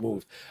line hasn't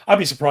moved. I'd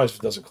be surprised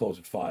if it doesn't close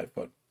at 5,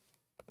 but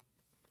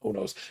who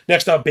knows?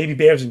 Next up, Baby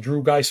Bears and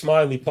Drew Guy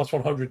Smiley plus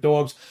 100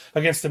 dogs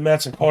against the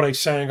Mets and Corday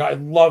Senga. I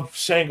love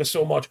Senga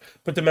so much,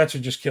 but the Mets are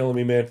just killing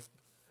me, man.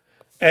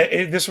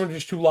 This one is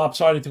just too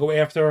lopsided to go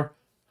after.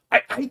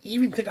 I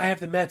even think I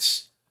have the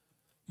Mets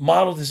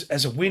modeled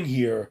as a win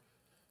here.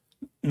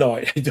 No,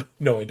 I don't.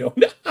 No, I don't.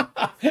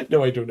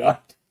 No, I do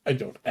not. I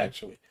don't,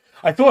 actually.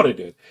 I thought I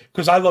did,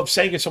 because I love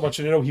Senga so much,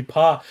 and I know he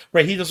pop.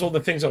 Right, he does all the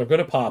things that are going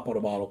to pop on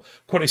a model.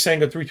 Corday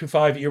Senga,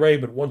 3.25 ERA,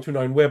 but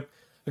 1.29 whip.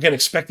 Again,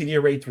 expected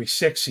ERA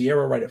 3.6,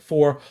 Sierra right at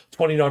 4,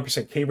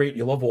 29% K rate.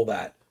 You love all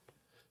that.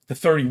 The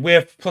 30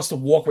 whiff, plus the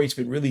walk rate's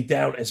been really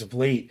down as of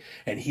late,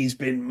 and he's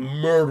been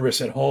murderous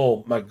at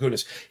home. My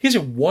goodness. He's a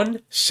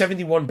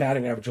 171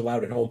 batting average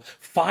allowed at home,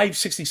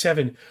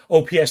 567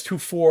 OPS,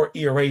 2.4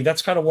 ERA.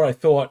 That's kind of what I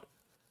thought,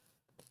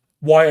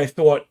 why I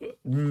thought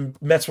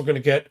Mets were going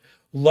to get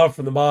love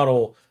from the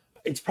model.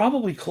 It's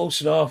probably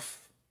close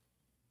enough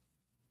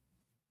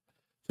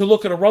to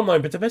look at a run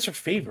line, but the Mets are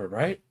favored,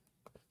 right?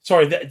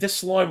 Sorry,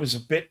 this line was a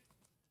bit,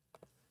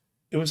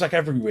 it was like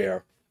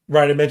everywhere.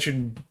 Right, I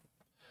mentioned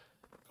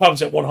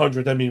Cubs at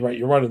 100. I mean, right,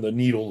 you're right on the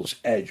needle's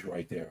edge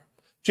right there.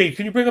 Jay,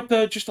 can you bring up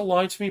just the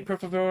lines for me, per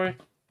favor?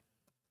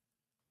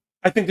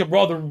 I think the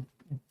other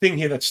thing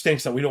here that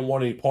stinks that we don't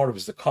want any part of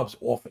is the Cubs'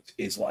 offense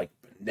is like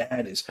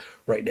bananas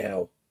right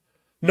now.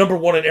 Number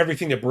one in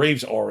everything the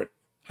Braves are.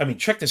 I mean,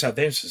 check this out.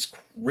 This is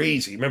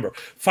crazy. Remember,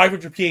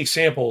 500 PA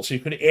sample, so you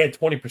could add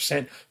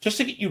 20% just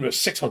to get you to a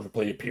 600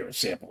 play appearance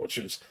sample, which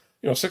is,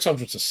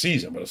 600's a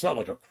season, but it's not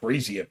like a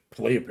crazy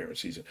play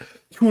appearance season.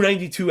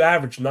 292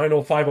 average,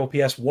 905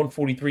 OPS,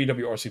 143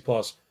 WRC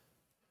plus.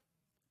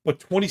 But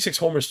 26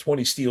 homers,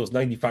 20 steals,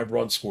 95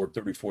 runs scored,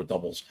 34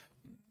 doubles.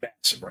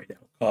 Massive right now.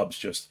 Cubs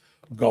just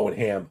going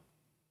ham.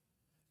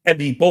 And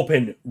the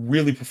bullpen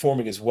really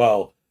performing as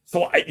well.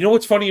 So, you know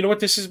what's funny? You know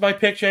what this is my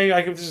pick, Jay?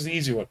 This is the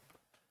easy one.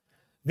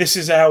 This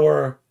is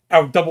our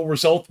double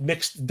result,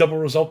 mixed double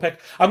result pick.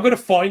 I'm going to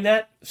find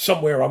that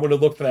somewhere. I'm going to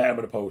look for that. I'm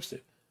going to post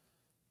it.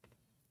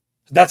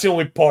 That's the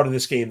only part of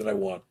this game that I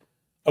want.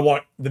 I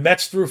want the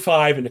Mets through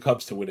 5 and the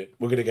Cubs to win it.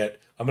 I'm going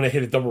to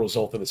hit a double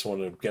result in this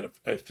one and get it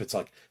if it's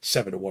like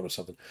 7-1 or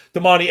something.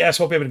 Damani S,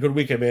 hope you're having a good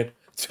weekend, man.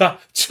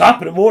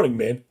 Top in the morning,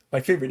 man.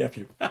 My favorite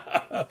nephew.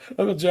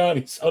 Uncle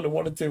Johnny's on the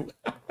 1 and 2.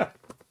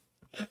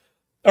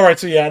 All right,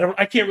 so yeah,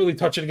 I can't really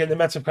touch it again. The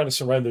Mets have kind of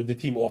surrendered. The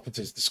team offense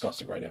is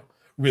disgusting right now.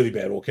 Really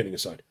bad, all kidding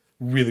aside.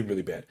 Really,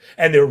 really bad.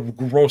 And they're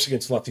gross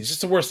against lefties. It's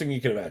the worst thing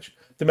you can imagine.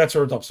 The Mets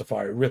are a dumpster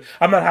fire. Really,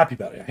 I'm not happy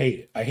about it. I hate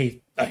it. I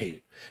hate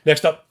it.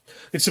 Next up,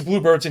 it's the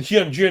Bluebirds and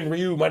Hyunjin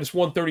Ryu, minus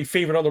 130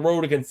 favorite on the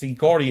road against the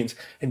Guardians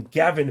and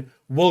Gavin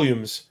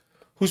Williams,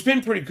 who's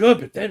been pretty good,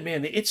 but then,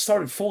 man, it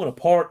started falling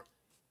apart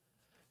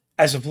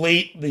as of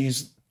late.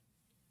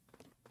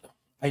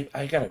 I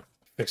got to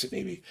fix it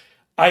maybe.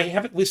 I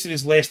haven't listed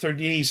his last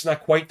 30 days. It's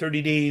not quite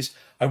 30 days.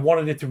 I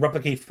wanted it to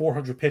replicate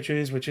 400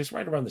 pitches, which is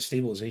right around the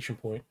stabilization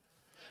point.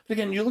 But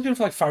again, you're looking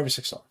for like 5 or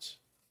 6 starts.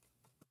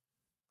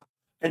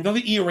 And though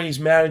the ERA is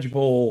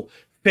manageable,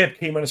 FIP,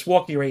 K-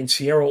 walk ERA, and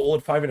Sierra all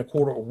at 5.25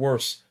 or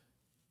worse,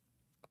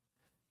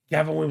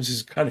 Gavin Williams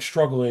is kind of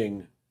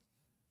struggling.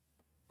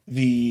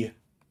 The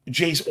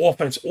Jays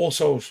offense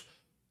also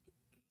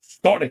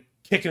starting to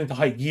kick it into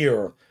high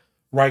gear,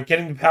 right?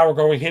 Getting the power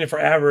going, hitting for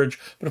average,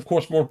 but of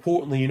course, more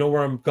importantly, you know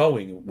where I'm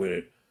going with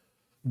it.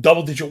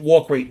 Double-digit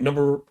walk rate,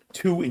 number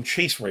 2 in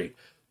chase rate.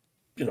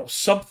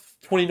 Sub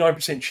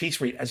 29% chase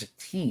rate as a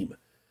team.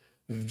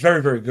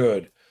 Very, very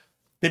good.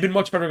 They've been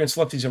much better against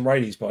lefties and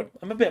righties, but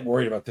I'm a bit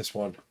worried about this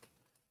one.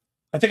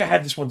 I think I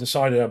had this one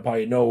decided by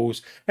a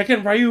nose.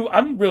 Again, Ryu,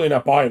 I'm really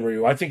not buying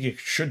Ryu. I think you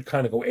should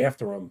kind of go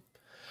after him.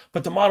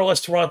 But the model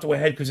has Toronto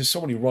ahead because there's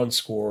so many runs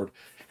scored.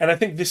 And I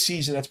think this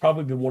season, that's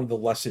probably been one of the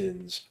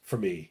lessons for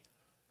me.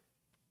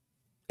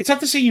 It's not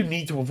to say you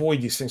need to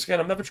avoid these things. Again,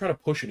 I'm never trying to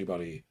push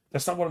anybody.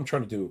 That's not what I'm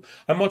trying to do.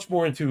 I'm much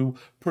more into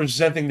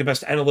presenting the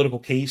best analytical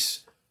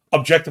case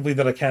objectively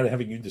that I can and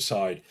having you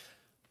decide.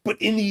 But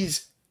in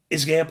these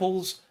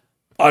examples,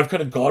 I've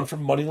kind of gone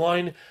from money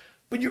line.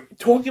 But you're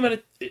talking about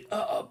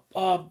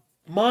a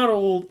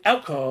modeled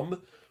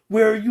outcome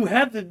where you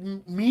have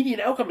the median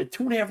outcome at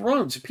 2.5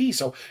 runs apiece.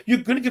 So you're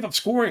going to give up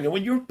scoring. And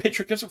when your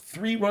pitcher gives up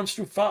 3 runs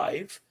through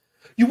 5,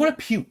 you want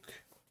to puke.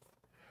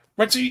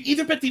 Right, so you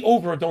either bet the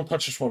over or don't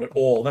touch this one at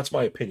all. That's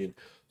my opinion.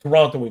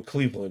 Toronto and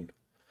Cleveland.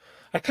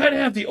 I kind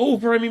of have the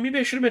over. I mean, maybe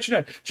I should have mentioned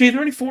that. Jay, are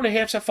there any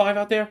 4.5s at 5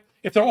 out there?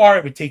 If there are, I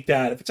would take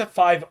that. If it's at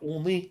 5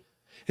 only,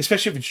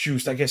 especially if it's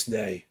juiced, I guess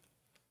nay.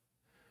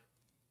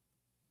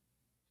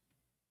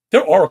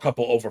 There are a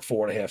couple over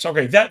 4.5s.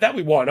 Okay, that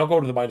we want. I'll go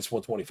to the minus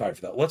 125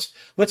 for that.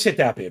 Let's hit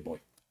that bad boy.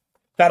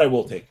 That I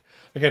will take.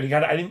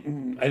 Again, I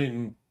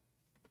didn't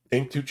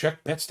think to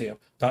check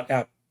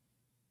betstamp.app.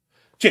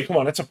 Jay, come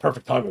on, that's a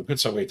perfect time. A good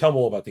segue. Tell them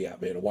all about the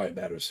app, man, and why it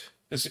matters.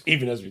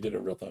 Even as we did it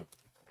in real time.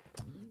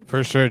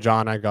 For sure,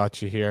 John, I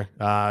got you here.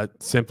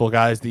 Simple,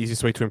 guys. The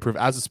easiest way to improve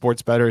as a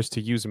sports bettor is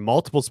to use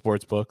multiple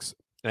sports books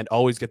and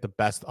always get the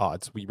best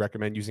odds. We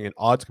recommend using an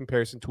odds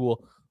comparison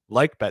tool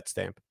like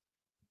BetStamp.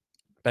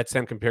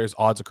 BetStamp compares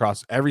odds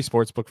across every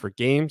sports book for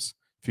games,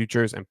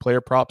 futures, and player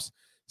props.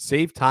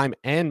 Save time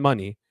and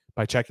money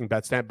by checking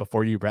BetStamp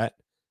before you bet.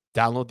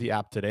 Download the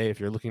app today. If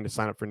you're looking to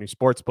sign up for a new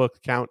sportsbook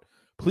account,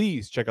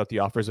 please check out the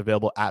offers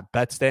available at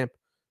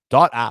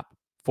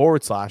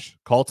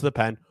betstamp.app/call to the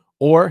pen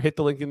or hit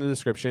the link in the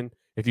description.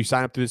 If you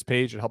sign up through this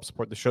page and help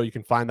support the show, you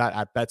can find that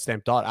at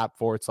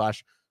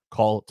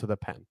betstamp.app/call to the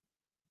pen.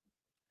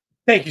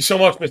 Thank you so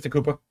much, Mr.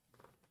 Cooper.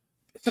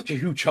 It's such a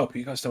huge help.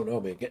 You guys don't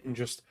know, man. Getting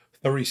just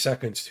 30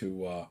 seconds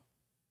to,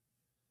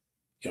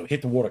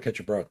 hit the water, catch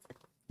your breath.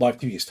 Live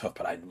TV is tough,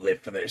 but I live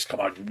for this.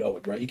 Come on, you know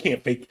it, right? You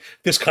can't fake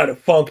this kind of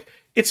funk.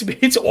 It's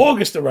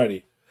August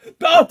already.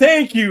 Oh,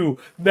 thank you,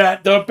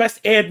 Matt. The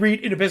best ad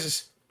read in the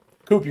business.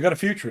 Coop, you got a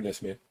future in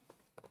this, man.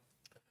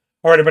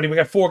 All right, everybody, we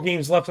got 4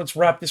 games left. Let's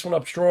wrap this one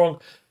up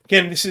strong.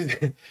 Again, this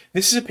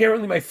is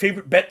apparently my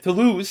favorite bet to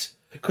lose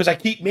because I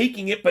keep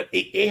making it, but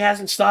it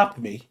hasn't stopped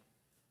me.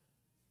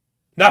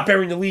 Not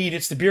bearing the lead,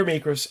 it's the beer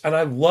makers, and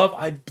I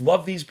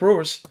love these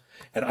Brewers,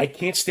 and I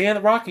can't stand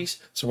the Rockies,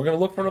 so we're going to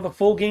look for another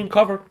full game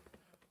cover.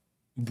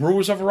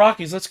 Brewers over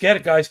Rockies, let's get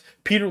it, guys.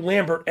 Peter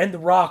Lambert and the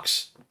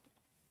Rocks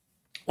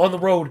on the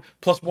road,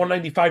 plus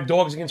 195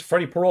 dogs against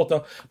Freddie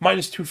Peralta,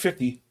 minus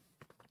 250.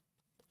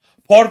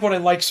 Part of what I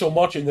like so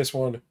much in this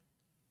one,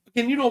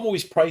 again, I'm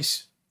always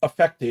price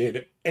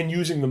affected and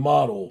using the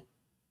model.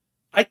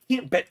 I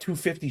can't bet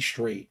 250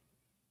 straight.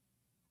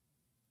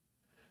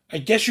 I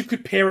guess you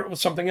could pair it with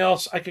something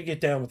else. I could get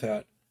down with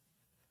that.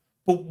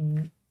 But,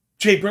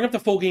 Jay, bring up the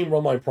full game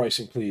run line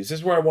pricing, please. This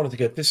is where I wanted to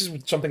get. This is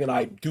something that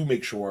I do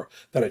make sure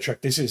that I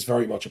check. This is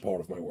very much a part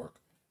of my work.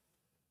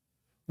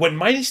 When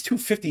minus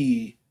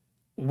 250,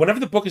 whenever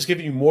the book is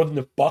giving you more than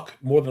a buck,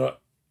 more than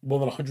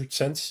 100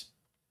 cents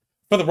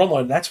for the run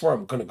line, that's where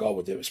I'm going to go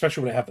with it,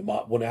 especially when I have it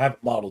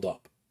modeled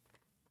up.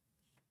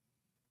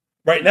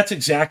 Right, and that's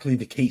exactly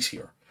the case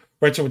here.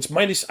 Right, so it's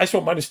minus. I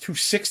saw minus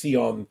 260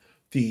 on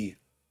the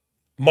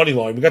money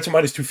line. We got some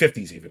minus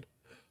 250s even.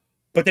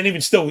 But then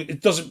even still, it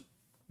doesn't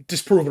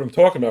disprove what I'm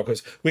talking about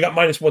because we got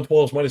minus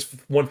 112s, minus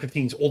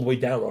 115s all the way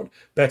down on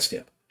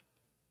BetStamp.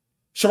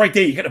 So right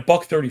there, you get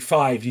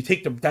 $1.35. You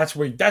take that's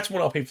when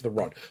I'll pay for the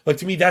run. Like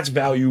to me, that's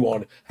value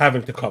on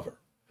having to cover.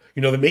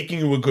 They're making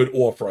you a good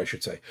offer, I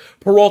should say.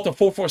 Peralta,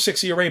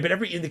 4.46 ERA, but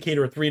every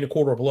indicator at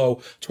 3.25 or below,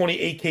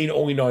 28K to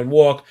only 9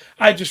 walk.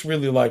 I just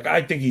really like.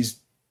 I think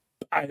he's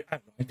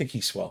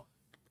swell.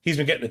 He's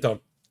been getting it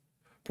done.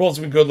 Peralta's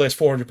been good last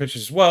 400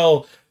 pitches as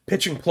well.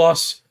 Pitching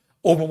plus,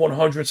 over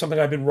 100, something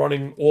I've been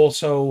running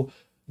also.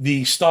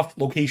 The stuff,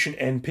 location,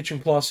 and pitching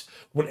plus.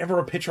 Whenever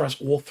a pitcher has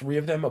all 3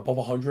 of them above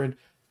 100,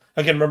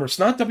 again, remember, it's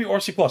not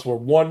WRC plus, where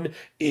 1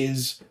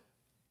 is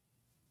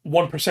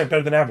 1%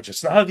 better than average.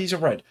 It's not how these are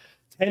read.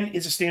 10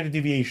 is a standard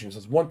deviation. So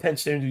it's 1/10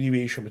 standard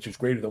deviation, which is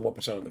greater than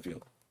 1% on the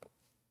field.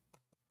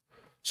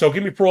 So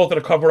give me Peralta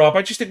to cover up.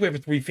 I just think we have a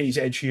 3-phase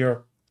edge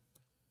here.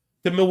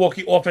 The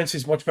Milwaukee offense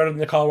is much better than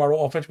the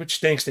Colorado offense, which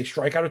stinks. They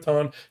strike out a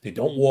ton. They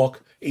don't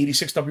walk.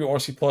 86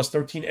 WRC plus,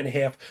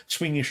 13.5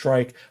 swinging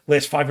strike.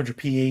 Last 500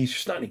 PAs.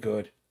 Just not any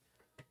good.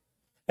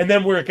 And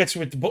then where it gets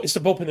me, it's the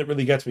bullpen that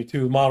really gets me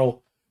too.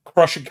 Model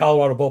crushing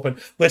Colorado bullpen.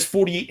 Last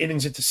 48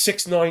 innings, it's a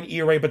 6.9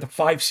 ERA, but the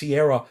 5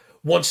 Sierra,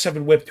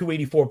 1.7 whip,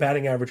 284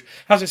 batting average.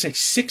 How's I say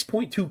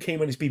 6.2 K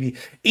minus BB,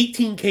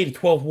 18K to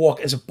 12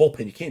 walk as a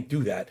bullpen. You can't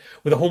do that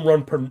with a home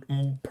run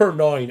per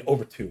 9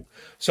 over 2.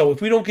 So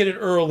if we don't get it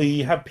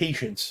early, have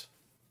patience.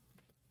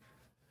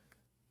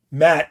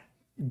 Matt,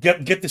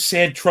 get the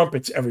sad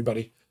trumpets,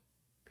 everybody.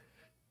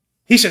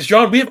 He says,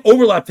 John, we have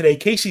overlap today.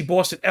 KC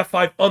Boston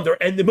F5 under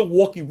and the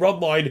Milwaukee run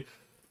line.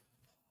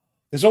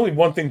 There's only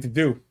one thing to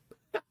do.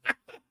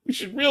 We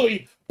should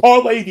really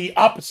parlay the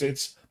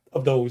opposites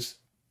of those,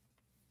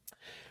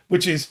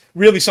 which is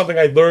really something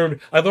I learned.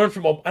 I learned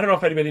from, I don't know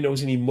if anybody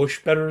knows any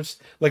mush bettors,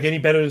 like any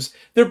bettors.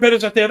 There are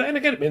bettors out there. And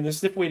again, man, there's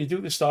a different way to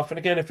do this stuff. And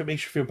again, if it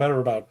makes you feel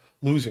better about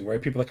losing,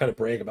 right? People that kind of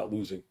brag about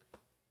losing.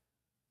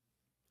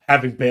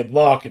 Having bad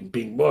luck and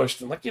being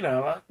mushed. And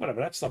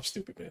whatever. That stuff's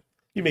stupid, man.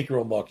 You make your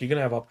own luck. You're going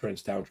to have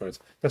uptrends, downtrends.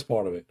 That's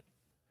part of it.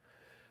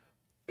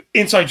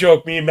 Inside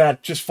joke, me and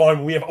Matt, just fine.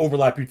 When we have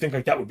overlap, you'd think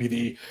like that would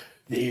be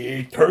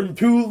the turn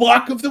 2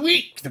 lock of the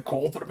week, the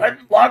call for the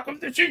patent lock of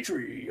the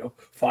century,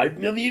 5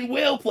 million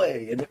whale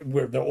play, and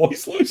they're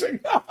always losing.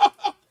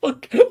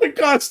 like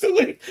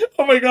constantly.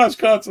 Oh my gosh,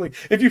 constantly.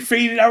 If you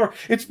faded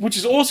which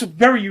is also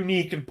very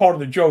unique, and part of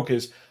the joke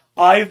is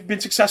I've been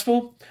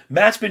successful,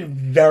 Matt's been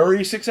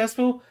very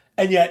successful,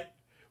 and yet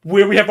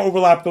where we have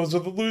overlap, those are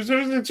the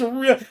losers. It's a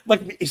real,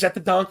 is that the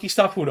donkey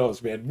stuff? Who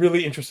knows, man?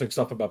 Really interesting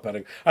stuff about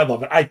betting. I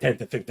love it. I tend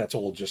to think that's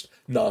all just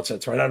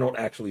nonsense, right? I don't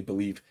actually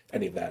believe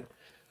any of that.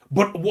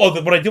 But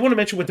what I do want to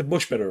mention with the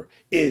Bush better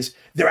is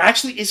there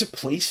actually is a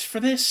place for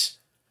this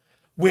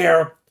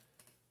where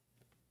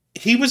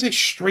he was a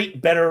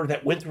straight better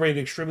that went through an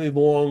extremely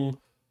long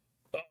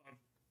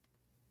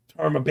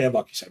term of bad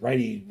luck, he said, right?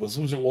 He was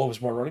losing all of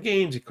his one-run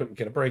games. He couldn't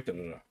get a break. Da,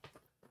 da, da.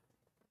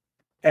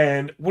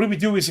 And what he would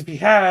do is if he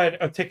had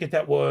a ticket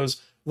that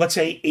was, let's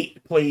say,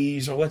 8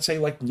 plays or let's say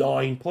like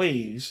 9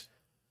 plays,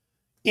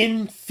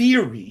 in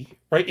theory,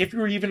 right, if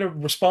you're even a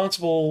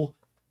responsible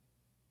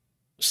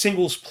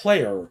singles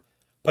player,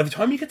 by the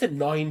time you get to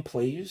 9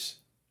 plays,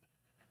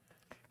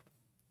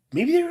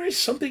 maybe there is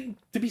something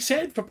to be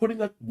said for putting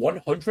like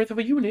 1/100th of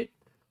a unit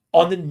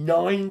on the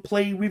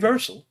 9-play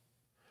reversal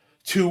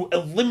to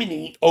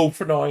eliminate 0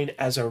 for 9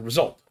 as a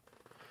result.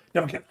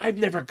 Now, again, I've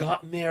never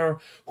gotten there.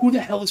 Who the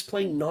hell is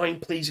playing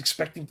 9 plays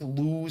expecting to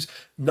lose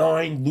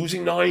 9,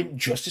 losing 9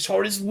 just as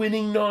hard as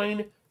winning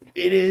 9?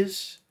 It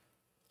is.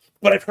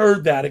 But I've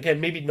heard that. Again,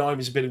 maybe 9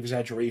 is a bit of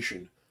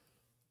exaggeration.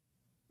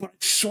 But I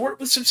saw it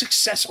with some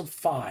success on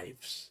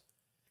 5s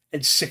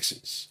and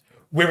 6s,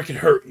 where it can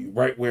hurt you,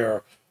 right?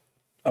 Where,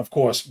 of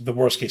course, the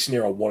worst case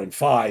scenario, 1 and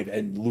 5,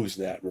 and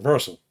losing that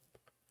reversal.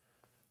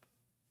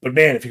 But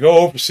man, if you go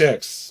 0 for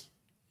 6,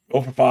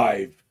 0 for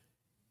 5,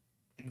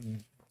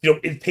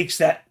 it takes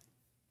that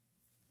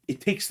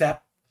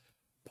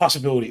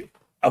possibility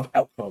of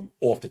outcome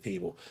off the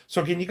table.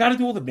 So again, you got to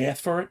do all the math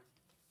for it.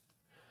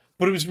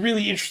 But it was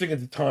really interesting at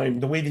the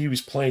time, the way that he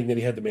was playing, that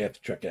he had the math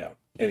to check out.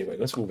 Anyway,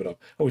 let's move it up.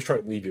 I always try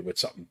to leave you with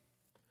something.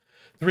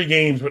 3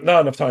 games, but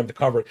not enough time to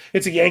cover it.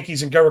 It's the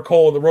Yankees and Gerrit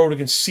Cole on the road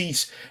against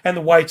Cease and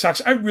the White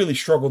Sox. I really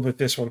struggled with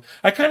this one.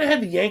 I kind of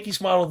had the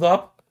Yankees modeled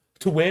up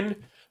to win,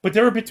 but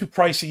they're a bit too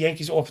pricey.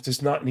 Yankees offense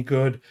is not any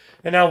good.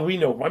 And now we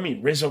know,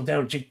 Rizzo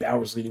down, Jake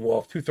Bauers leading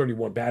off,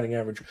 231 batting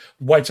average.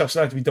 White Sox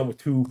not to be done with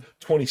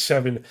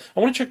 227. I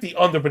want to check the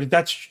under, but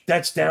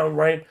that's down,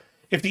 right?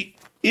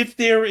 If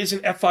there is an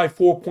F5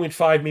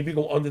 4.5, maybe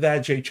go under that,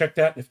 Jay. Check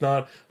that. If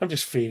not, I'm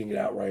just fading it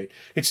outright.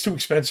 It's too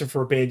expensive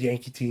for a bad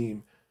Yankee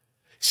team.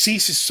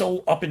 Cease is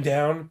so up and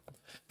down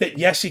that,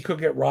 yes, he could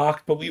get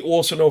rocked, but we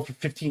also know for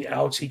 15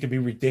 outs, he could be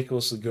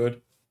ridiculously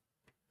good.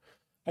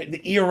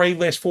 The ERA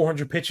last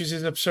 400 pitches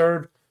is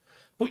absurd,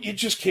 but you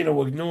just can't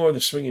ignore the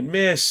swing and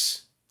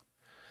miss.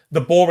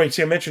 The ball rate,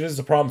 see, I mentioned this is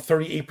the problem,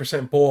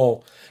 38%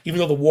 ball. Even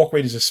though the walk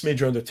rate is a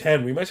smidge under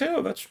 10, we might say,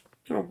 oh, that's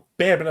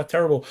bad, but not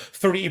terrible.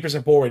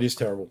 38% ball rate is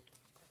terrible.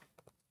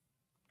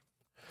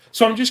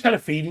 So I'm just kind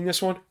of fading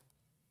this one.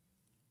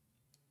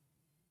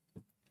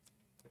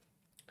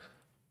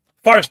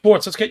 Fire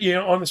Sports, let's get you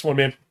on this one,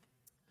 man.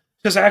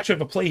 Because I actually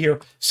have a play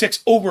here.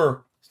 6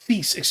 over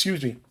Cease,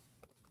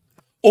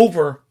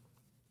 over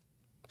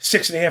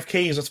 6.5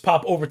 Ks. Let's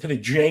pop over to the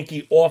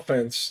janky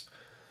offense.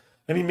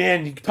 I mean,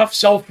 man, tough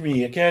sell for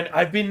me. Again,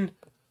 I'm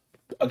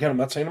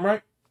not saying I'm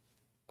right,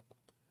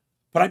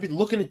 but I've been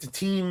looking at the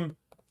team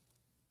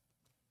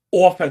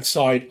offense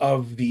side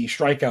of the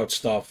strikeout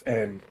stuff,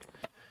 and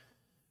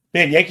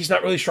man, Yankees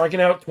not really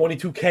striking out.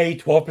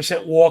 22K,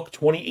 12% walk,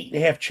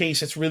 28.5 chase.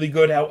 That's really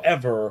good.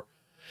 However,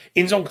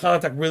 in-zone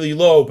contact really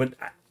low, but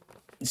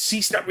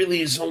Cease not really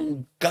his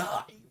own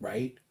guy,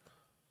 right?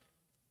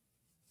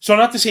 So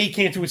not to say he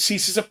can't do it.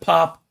 Cease is a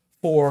pop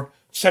for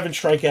 7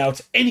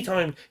 strikeouts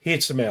anytime he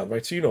hits the mound,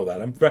 right? So you know that.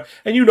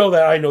 And you know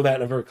that. I know that,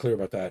 and I'm very clear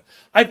about that.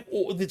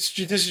 This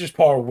is just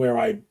part of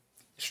where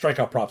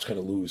strikeout props kind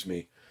of lose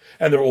me.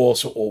 And they're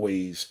also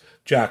always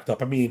jacked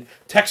up. I mean,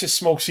 Texas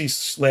smoked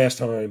Cease last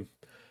time.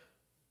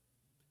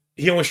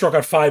 He only struck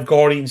out 5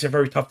 Guardians. They're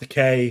very tough to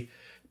K.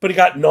 But he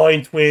got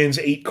 9 Twins,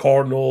 8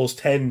 Cardinals,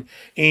 10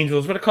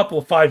 Angels, but a couple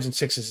of 5s and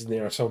 6s in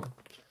there. So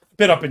a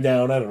bit up and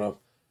down. I don't know.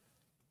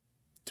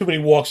 Too many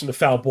walks in the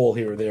foul ball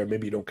here or there.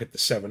 Maybe you don't get the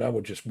 7. I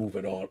would just move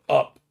it on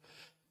up.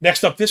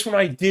 Next up, this one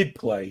I did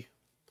play.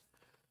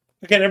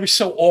 Again, every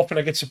so often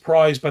I get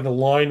surprised by the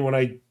line when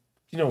I,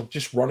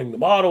 just running the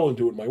model and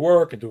doing my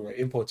work and doing my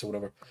inputs or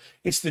whatever.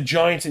 It's the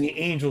Giants and the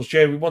Angels.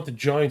 Jay, we want the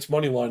Giants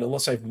money line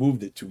unless I've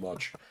moved it too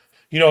much.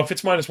 If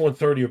it's minus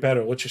 130 or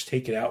better, let's just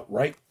take it out,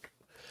 right?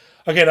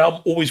 Again,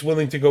 I'm always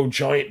willing to go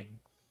Giant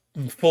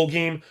full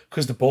game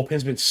because the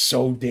bullpen's been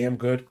so damn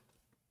good.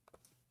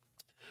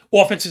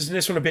 Offenses in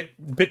this one a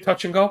bit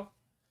touch and go.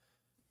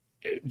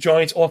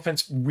 Giants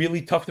offense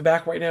really tough to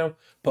back right now,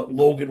 but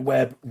Logan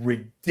Webb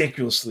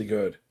ridiculously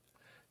good.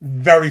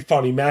 Very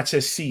funny. Matt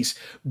says Cease.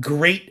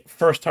 Great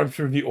first time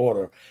through the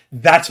order.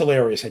 That's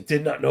hilarious. I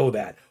did not know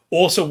that.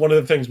 Also, one of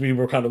the things we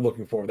were kind of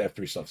looking for with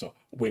F3 stuff. So,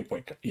 wink,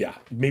 wink. Yeah,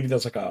 maybe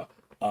there's like a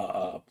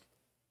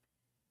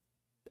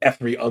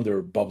F3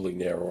 under bubbling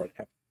there or an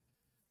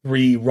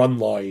F3 run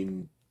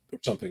line or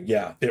something.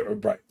 Yeah,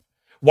 right.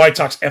 White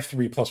Sox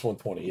F3 plus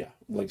 120.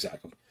 Yeah,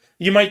 exactly.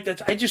 You might.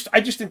 I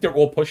just think they're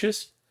all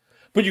pushes,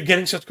 but you're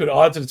getting such good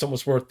odds that it's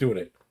almost worth doing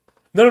it.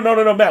 No,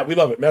 Matt. We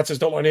love it. Matt says,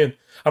 don't line in.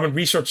 I'm in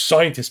research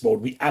scientist mode.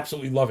 We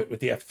absolutely love it with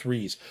the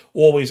F3s.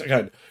 Always,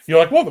 again, you're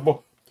like,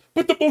 well,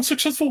 but the most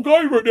successful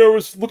guy right now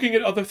is looking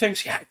at other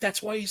things. Yeah,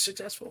 that's why he's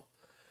successful.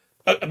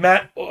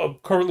 Matt,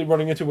 currently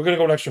running into, we're going to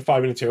go an extra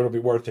 5 minutes here. It'll be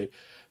worth it.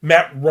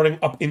 Matt running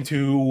up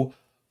into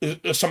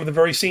some of the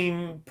very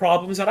same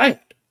problems that I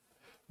had.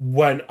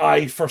 When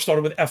I first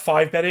started with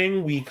F5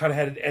 betting, we kind of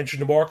had an edge in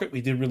the market. We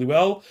did really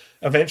well.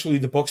 Eventually,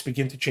 the books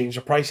begin to change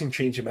the pricing,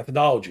 change the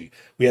methodology.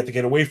 We had to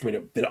get away from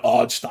it. The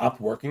odds stopped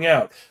working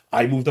out.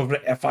 I moved over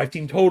to F5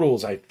 team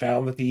totals. I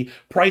found that the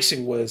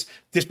pricing was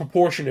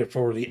disproportionate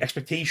for the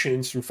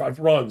expectations through 5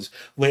 runs.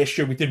 Last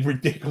year, we did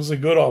ridiculously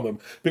good on them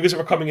because they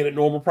were coming in at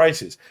normal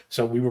prices.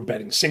 So we were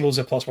betting singles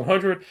at plus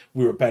 100.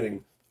 We were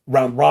betting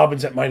round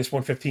robins at minus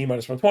 115,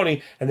 minus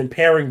 120, and then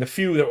pairing the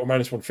few that were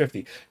minus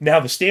 150. Now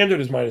the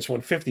standard is minus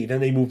 150, then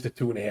they move to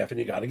 2.5, and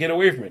you got to get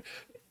away from it.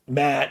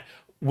 Matt,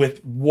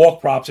 with walk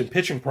props and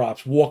pitching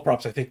props, walk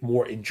props, I think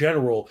more in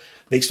general,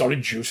 they started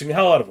juicing the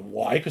hell out of them.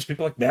 Why? Because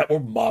people like Matt were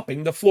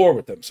mopping the floor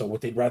with them. So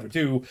what they'd rather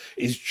do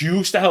is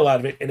juice the hell out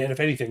of it, and then if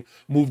anything,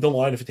 move the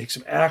line if it takes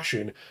some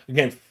action.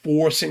 Again,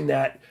 forcing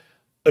that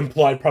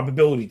implied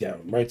probability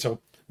down, right? So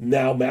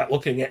now Matt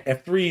looking at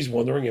F3s,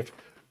 wondering if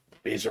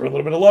is there a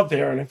little bit of love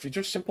there? And if you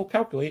just simple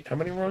calculate how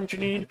many runs you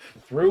need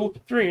through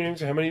 3 innings,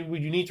 how many would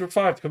you need through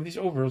 5 to cover these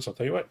overs, I'll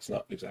tell you what, it's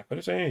not exactly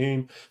the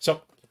same. So,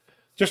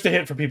 just a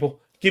hint for people.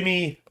 Give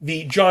me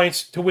the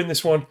Giants to win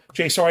this one.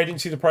 Jay, sorry I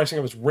didn't see the pricing.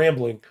 I was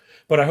rambling.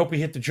 But I hope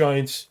we hit the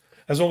Giants.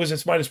 As long as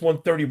it's minus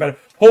 130 better.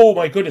 Oh,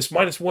 my goodness.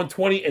 Minus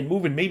 120 and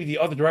moving maybe the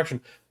other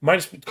direction.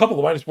 Minus a couple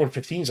of minus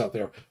 115s out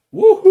there.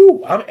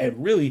 Woohoo!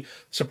 I'm really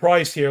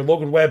surprised here.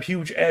 Logan Webb,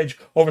 huge edge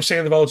over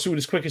Sandoval. Let's do it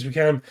as quick as we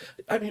can.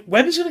 I mean,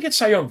 Webb is going to get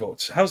Cy Young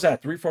votes. How's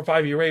that?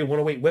 3.45 ERA,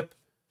 108 whip.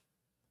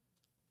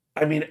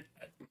 I mean,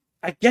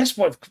 I guess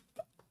what...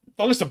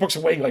 I guess the books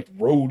are weighing like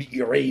road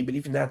ERA, but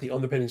even that, the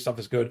underpinning stuff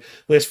is good.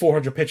 Last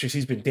 400 pitches,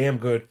 he's been damn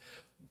good.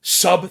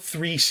 Sub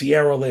 3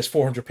 Sierra last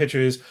 400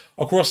 pitches.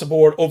 Across the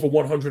board, over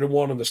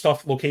 101 on the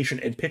stuff, location,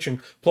 and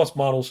pitching plus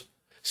models.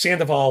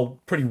 Sandoval,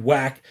 pretty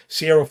whack.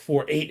 Sierra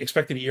 4.8,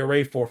 expected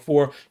ERA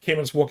 4.4. Came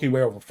on his walk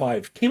away over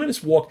 5. Came on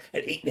his walk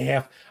at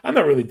 8.5. I'm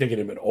not really digging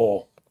him at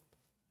all.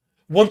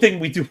 One thing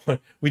we do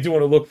want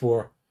to look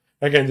for,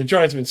 again, the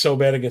Giants have been so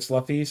bad against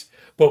lefties,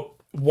 but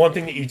one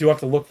thing that you do have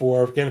to look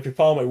for, again, if you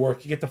follow my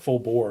work, you get the full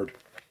board.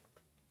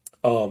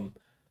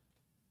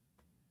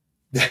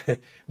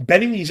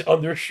 Betting these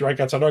under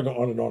strikeouts, I'm not going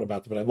on and on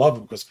about them, but I love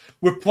them because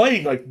we're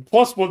playing like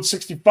plus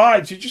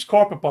 165, so you just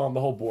carpet bomb the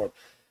whole board.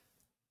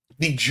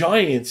 The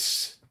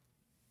Giants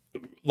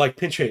like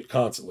pinch hit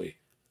constantly.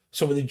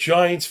 So when the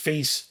Giants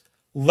face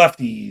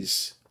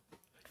lefties,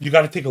 you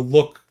got to take a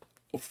look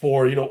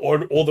for,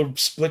 all the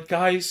split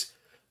guys.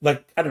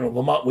 Like, I don't know,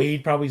 Lamont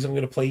Wade probably isn't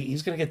going to play.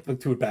 He's going to get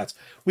like 2 at-bats.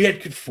 We had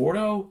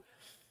Conforto.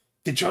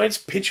 The Giants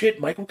pinch hit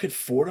Michael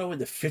Conforto in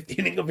the 5th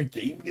inning of a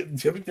game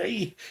the other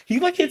day. He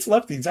like hits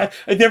lefties.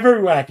 And they're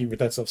very wacky with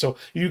that stuff. So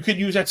you could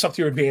use that stuff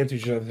to your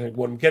advantage, I think,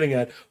 what I'm getting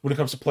at when it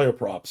comes to player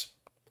props.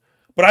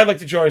 But I'd like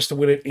the Giants to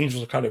win it.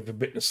 Angels are kind of a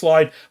bit in a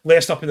slide.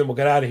 Last up, and then we'll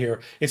get out of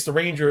here. It's the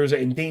Rangers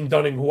and Dane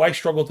Dunning, who I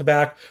struggle to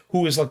back,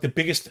 who is like the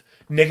biggest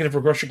negative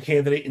regression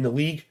candidate in the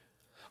league,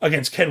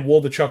 against Ken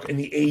Waldichuk and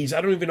the A's. I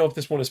don't even know if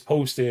this one is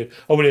posted.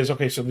 Oh, it is.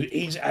 Okay, so the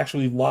A's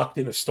actually locked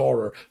in a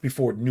starter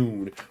before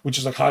noon, which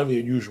is like highly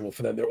unusual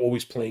for them. They're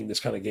always playing this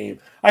kind of game.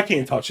 I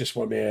can't touch this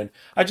one, man.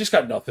 I just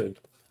got nothing.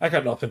 I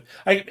got nothing.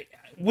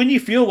 When you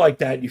feel like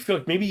that, you feel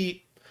like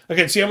maybe...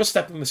 Again, see, I'm a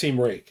step in the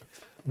same rake.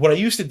 What I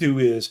used to do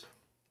is...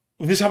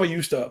 This is how I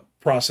used to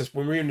process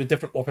when we were in a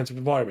different offensive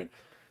environment.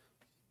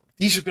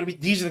 These are the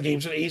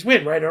games that the A's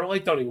win, right? I don't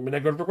like Dunning. I mean, I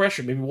go to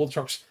regression. Maybe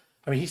Waldichuk's...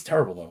 I mean, he's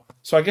terrible, though.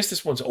 So I guess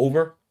this one's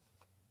over.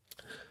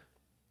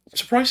 I'm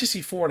surprised to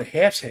see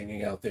 4.5s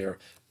hanging out there.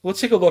 Let's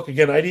take a look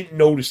again. I didn't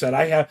notice that.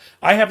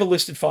 I have a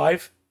listed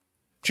 5.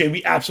 Jay,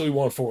 we absolutely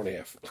want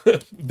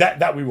 4.5.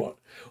 that we want.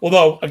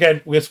 Although,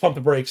 again, let's pump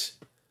the brakes.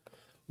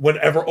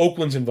 Whenever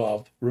Oakland's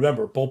involved,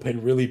 remember,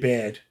 bullpen really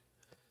bad.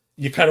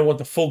 You kind of want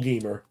the full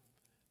gamer.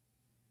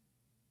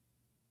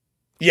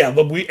 Yeah,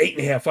 we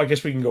 8.5. I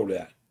guess we can go to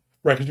that.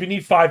 Right, because we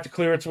need 5 to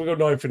clear it, so we'll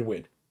go 9 for the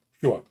win.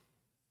 Sure.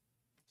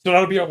 So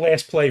that'll be our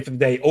last play for the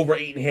day. Over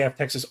 8.5,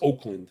 Texas,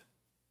 Oakland.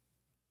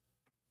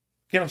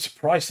 Again, I'm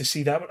surprised to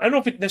see that. I don't know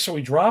if it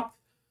necessarily dropped.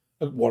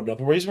 One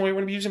other reason why I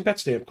want to be using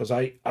BetStamp, because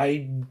I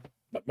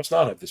must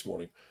not have this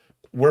morning.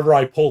 Wherever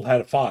I pulled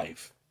had a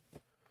 5.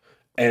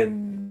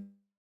 And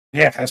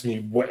half has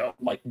me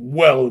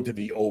well into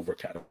the over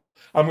category.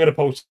 I'm going to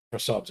post for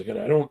subs.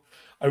 Again,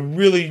 I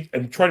really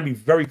am trying to be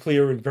very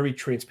clear and very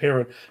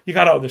transparent. You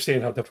got to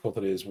understand how difficult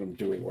it is when I'm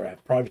doing where I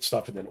have private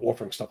stuff and then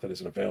offering stuff that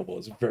isn't available.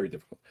 It's very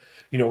difficult.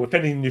 If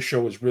anything, this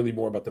show is really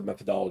more about the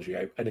methodology.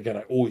 And again,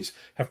 I always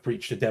have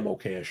preached the demo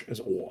cash as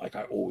all. Like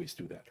I always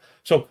do that.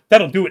 So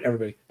that'll do it,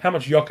 everybody. How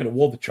much yuck in a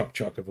Waldichuk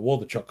chuck? If a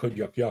Waldichuk could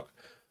yuck.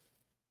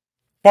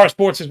 Bar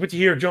Sports is with you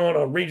here, John,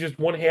 on Rangers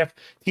 1.5,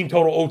 team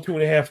total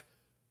 2.5,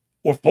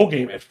 or full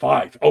game at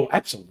 5. Oh,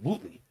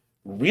 absolutely.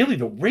 Really?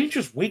 The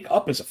Rangers wake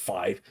up as a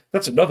 5?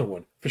 That's another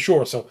one, for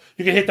sure. So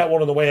you can hit that one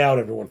on the way out,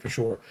 everyone, for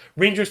sure.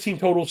 Rangers team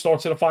total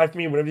starts at a 5 for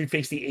me. Whenever you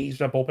face the A's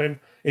that bullpen,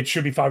 it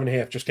should be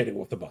 5.5, just getting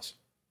off the bus.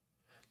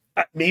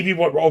 Maybe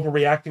we're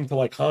overreacting to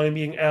like Heim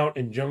being out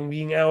and Jung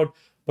being out,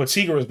 but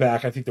Seager is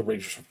back. I think the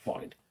Rangers are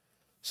fine.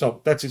 So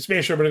that's it.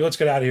 Smash everybody. Let's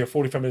get out of here.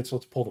 45 minutes.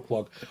 Let's pull the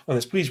plug on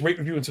this. Please rate,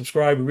 review, and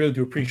subscribe. We really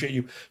do appreciate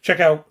you. Check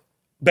out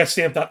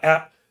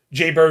betstamp.app.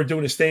 Jay Bird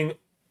doing his thing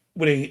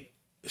with a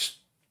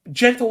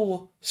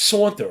gentle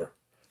saunter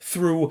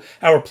through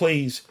our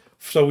plays.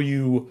 So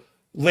you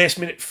last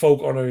minute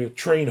folk on a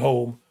train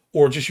home,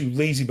 or just you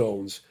lazy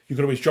bones, you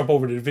can always jump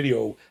over to the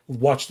video,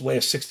 watch the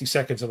last 60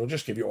 seconds, and it'll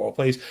just give you all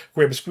plays.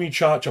 Grab a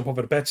screenshot, jump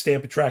over to Bet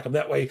Stamp and track them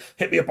that way.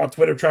 Hit me up on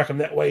Twitter, track them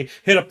that way.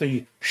 Hit up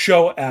the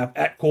show app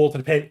at Call to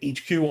the Pen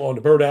HQ on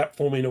the Bird app,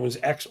 formerly known as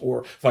X,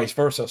 or vice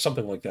versa,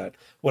 something like that.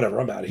 Whatever,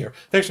 I'm out of here.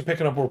 Thanks for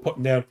picking up what we're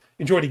putting down.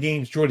 Enjoy the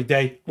games, enjoy the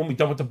day. When we're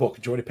done with the book,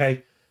 enjoy the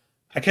pay.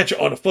 I catch you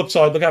on the flip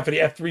side. Look out for the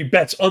F3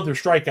 bets under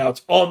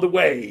strikeouts on the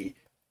way.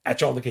 At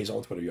John the K's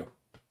on Twitter, yo.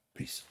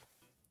 Peace.